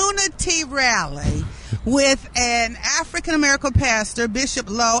unity rally with an African-American pastor, Bishop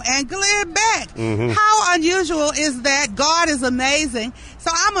Lowe, and Glenn Beck. Mm-hmm. How unusual is that? God is amazing.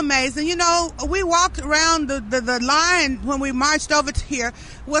 So I'm amazing. You know, we walked around the line when we marched over to here,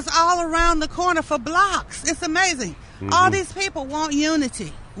 was all around the corner for blocks. It's amazing. Mm-hmm. All these people want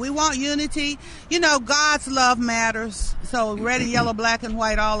unity. We want unity. You know, God's love matters. So red and yellow, black and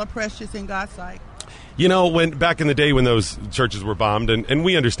white, all are precious in God's sight. You know, when back in the day when those churches were bombed, and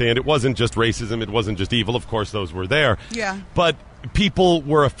we understand it wasn't just racism, it wasn't just evil. Of course, those were there. Yeah. But people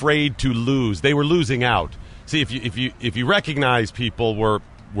were afraid to lose. They were losing out. See, if you recognize people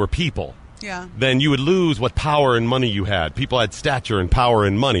were people, yeah, then you would lose what power and money you had. People had stature and power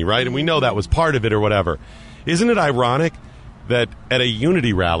and money, right? And we know that was part of it or whatever. Isn't it ironic that at a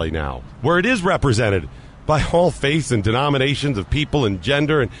unity rally now, where it is represented by all faiths and denominations of people and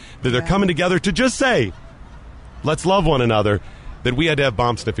gender, and that they're coming together to just say, let's love one another, that we had to have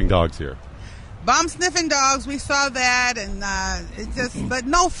bomb-sniffing dogs here? Bomb-sniffing dogs, we saw that, and but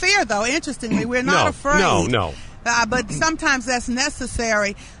no fear, though, interestingly. We're not afraid. No. But sometimes that's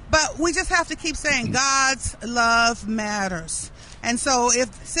necessary. But we just have to keep saying God's love matters. And so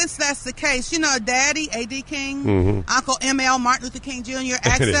since that's the case, Daddy, A.D. King, Uncle M.L., Martin Luther King Jr.,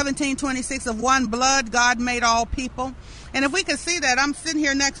 Acts 17:26, of one blood, God made all people. And if we could see that, I'm sitting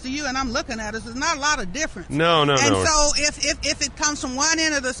here next to you and I'm looking at us, there's not a lot of difference. No. And so if it comes from one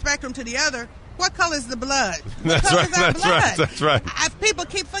end of the spectrum to the other, what color is the blood? What color is our blood? That's right. People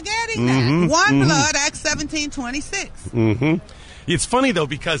keep forgetting that. One blood, Acts 17:26. It's funny, though,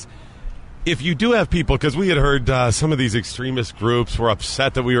 because if you do have people, because we had heard some of these extremist groups were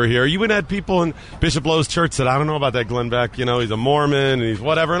upset that we were here. You even had people in Bishop Lowe's church said, I don't know about that Glenn Beck, he's a Mormon and he's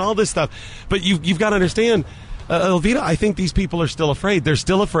whatever and all this stuff. But you've got to understand, Elvita, I think these people are still afraid. They're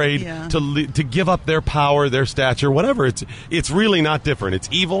still afraid to give up their power, their stature, whatever. It's really not different. It's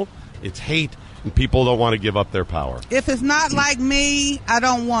evil, it's hate, and people don't want to give up their power. If it's not like me, I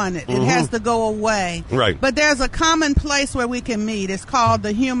don't want it. It has to go away. Right. But there's a common place where we can meet. It's called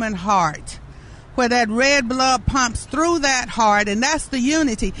the human heart, where that red blood pumps through that heart, and that's the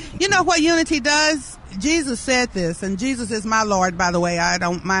unity. You know what unity does? Jesus said this, and Jesus is my Lord, by the way. I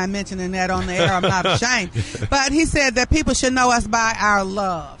don't mind mentioning that on the air. I'm not ashamed. But he said that people should know us by our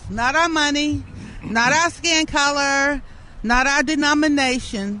love. Not our money, not our skin color, not our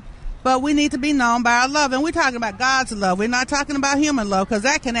denomination, but we need to be known by our love. And we're talking about God's love. We're not talking about human love, because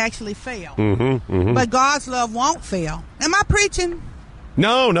that can actually fail. But God's love won't fail. Am I preaching?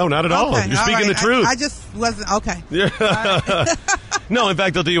 No, not at all. You're speaking the truth. I just wasn't, okay. Yeah. No, in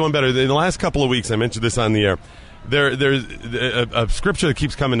fact, I'll do you one better. In the last couple of weeks, I mentioned this on the air, there's a scripture that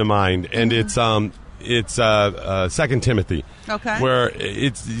keeps coming to mind, and it's 2 Timothy. Okay. Where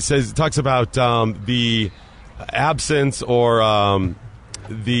it talks about the absence or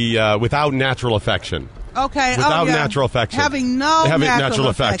the without natural affection. Okay. Without natural affection. Having natural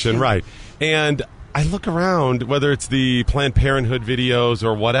affection. Right. And I look around, whether it's the Planned Parenthood videos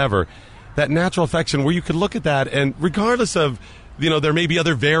or whatever, that natural affection where you could look at that, and regardless of, there may be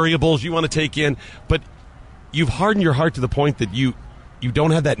other variables you want to take in, but you've hardened your heart to the point that you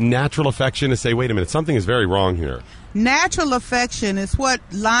don't have that natural affection to say, wait a minute, something is very wrong here. Natural affection is what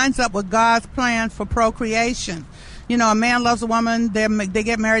lines up with God's plan for procreation. A man loves a woman, they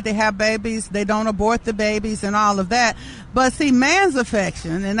get married, they have babies, they don't abort the babies and all of that. But see, man's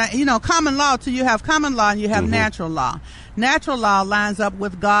affection, and common law, too, you have common law and you have natural law. Natural law lines up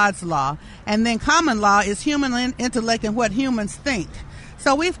with God's law. And then common law is human intellect and what humans think.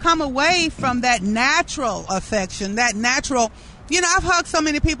 So we've come away from that natural affection, that natural... I've hugged so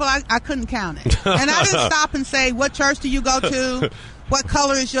many people, I couldn't count it. And I didn't stop and say, what church do you go to? What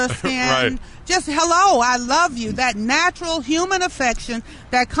color is your skin? Right. Just, hello, I love you. That natural human affection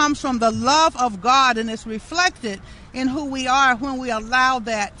that comes from the love of God, and it's reflected in who we are when we allow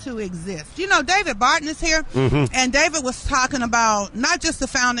that to exist. David Barton is here, and David was talking about not just the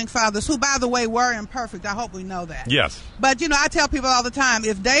founding fathers, who, by the way, were imperfect. I hope we know that. Yes. But, I tell people all the time,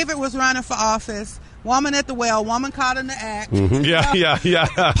 if David was running for office, woman at the well, woman caught in the act. Yeah.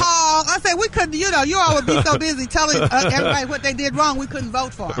 Paul, I say we couldn't, you all would be so busy telling everybody what they did wrong, we couldn't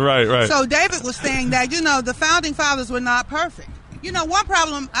vote for them. Right. So David was saying that, the founding fathers were not perfect. One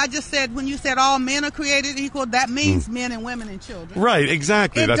problem I just said, when you said all men are created equal, that means men and women and children. Right,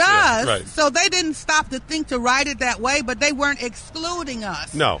 exactly. It does. Right. So they didn't stop to think to write it that way, but they weren't excluding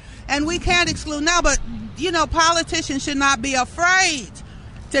us. No. And we can't exclude now, but, politicians should not be afraid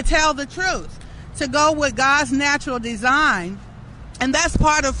to tell the truth, to go with God's natural design. And that's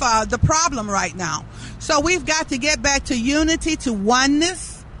part of the problem right now. So we've got to get back to unity, to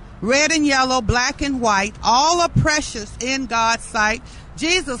oneness. Red and yellow, black and white, all are precious in God's sight.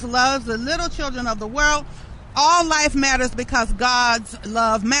 Jesus loves the little children of the world. All life matters because God's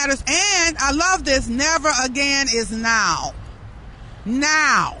love matters. And I love this, never again is now.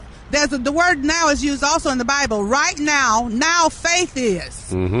 Now. The word now is used also in the Bible. Right now faith is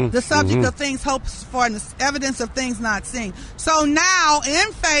the subject of things hoped for and the evidence of things not seen. So now,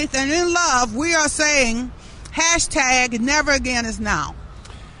 in faith and in love, we are saying hashtag never again is now.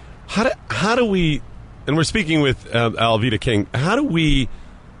 How do we, and we're speaking with Alvita King, how do we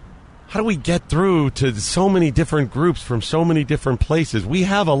how do we get through to so many different groups from so many different places? We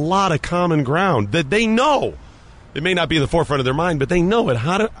have a lot of common ground that they know. It may not be in the forefront of their mind, but they know it.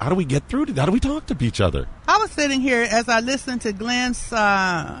 How do we get through to? How do we talk to each other? I was sitting here as I listened to Glenn's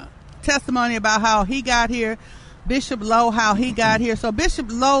testimony about how he got here, Bishop Lowe, how he got here. So Bishop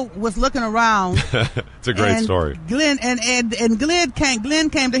Lowe was looking around. It's a great story. Glenn Glenn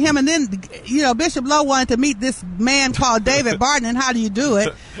came to him, and then Bishop Lowe wanted to meet this man called David Barton. And how do you do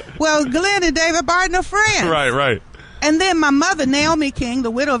it? Well, Glenn and David Barton are friends. Right. And then my mother, Naomi King, the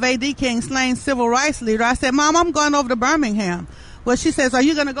widow of A.D. King, slain civil rights leader, I said, Mom, I'm going over to Birmingham. Well, she says, are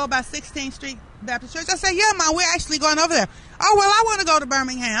you going to go by 16th Street Baptist Church? I said, yeah, Mom, we're actually going over there. Oh, well, I want to go to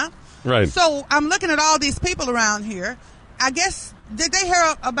Birmingham. Right. So I'm looking at all these people around here. I guess, did they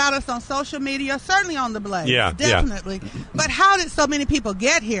hear about us on social media? Certainly on the Blaze. Yeah. Definitely. Yeah. But how did so many people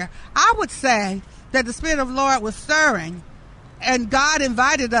get here? I would say that the Spirit of the Lord was stirring. And God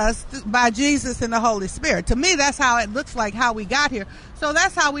invited us by Jesus and the Holy Spirit. To me, that's how it looks like how we got here. So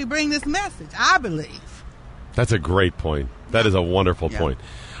that's how we bring this message, I believe. That's a great point. That is a wonderful point.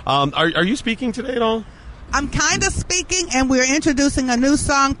 Are you speaking today at all? I'm kind of speaking, and we're introducing a new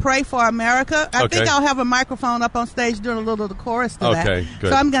song, Pray for America. I think I'll have a microphone up on stage doing a little of the chorus to that. Good.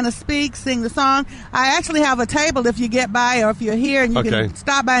 So I'm going to speak, sing the song. I actually have a table if you get by or if you're here, and you can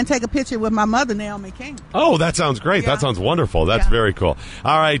stop by and take a picture with my mother, Naomi King. Oh, that sounds great. Yeah. That sounds wonderful. That's very cool.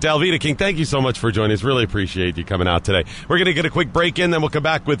 All right, Alveda King, thank you so much for joining us. Really appreciate you coming out today. We're going to get a quick break in, then we'll come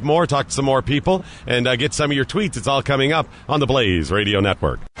back with more, talk to some more people, and get some of your tweets. It's all coming up on the Blaze Radio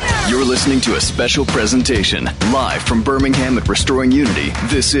Network. You're listening to a special presentation live from Birmingham at Restoring Unity.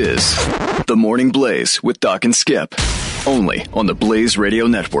 This is The Morning Blaze with Doc and Skip, only on the Blaze Radio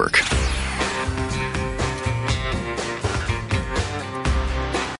Network.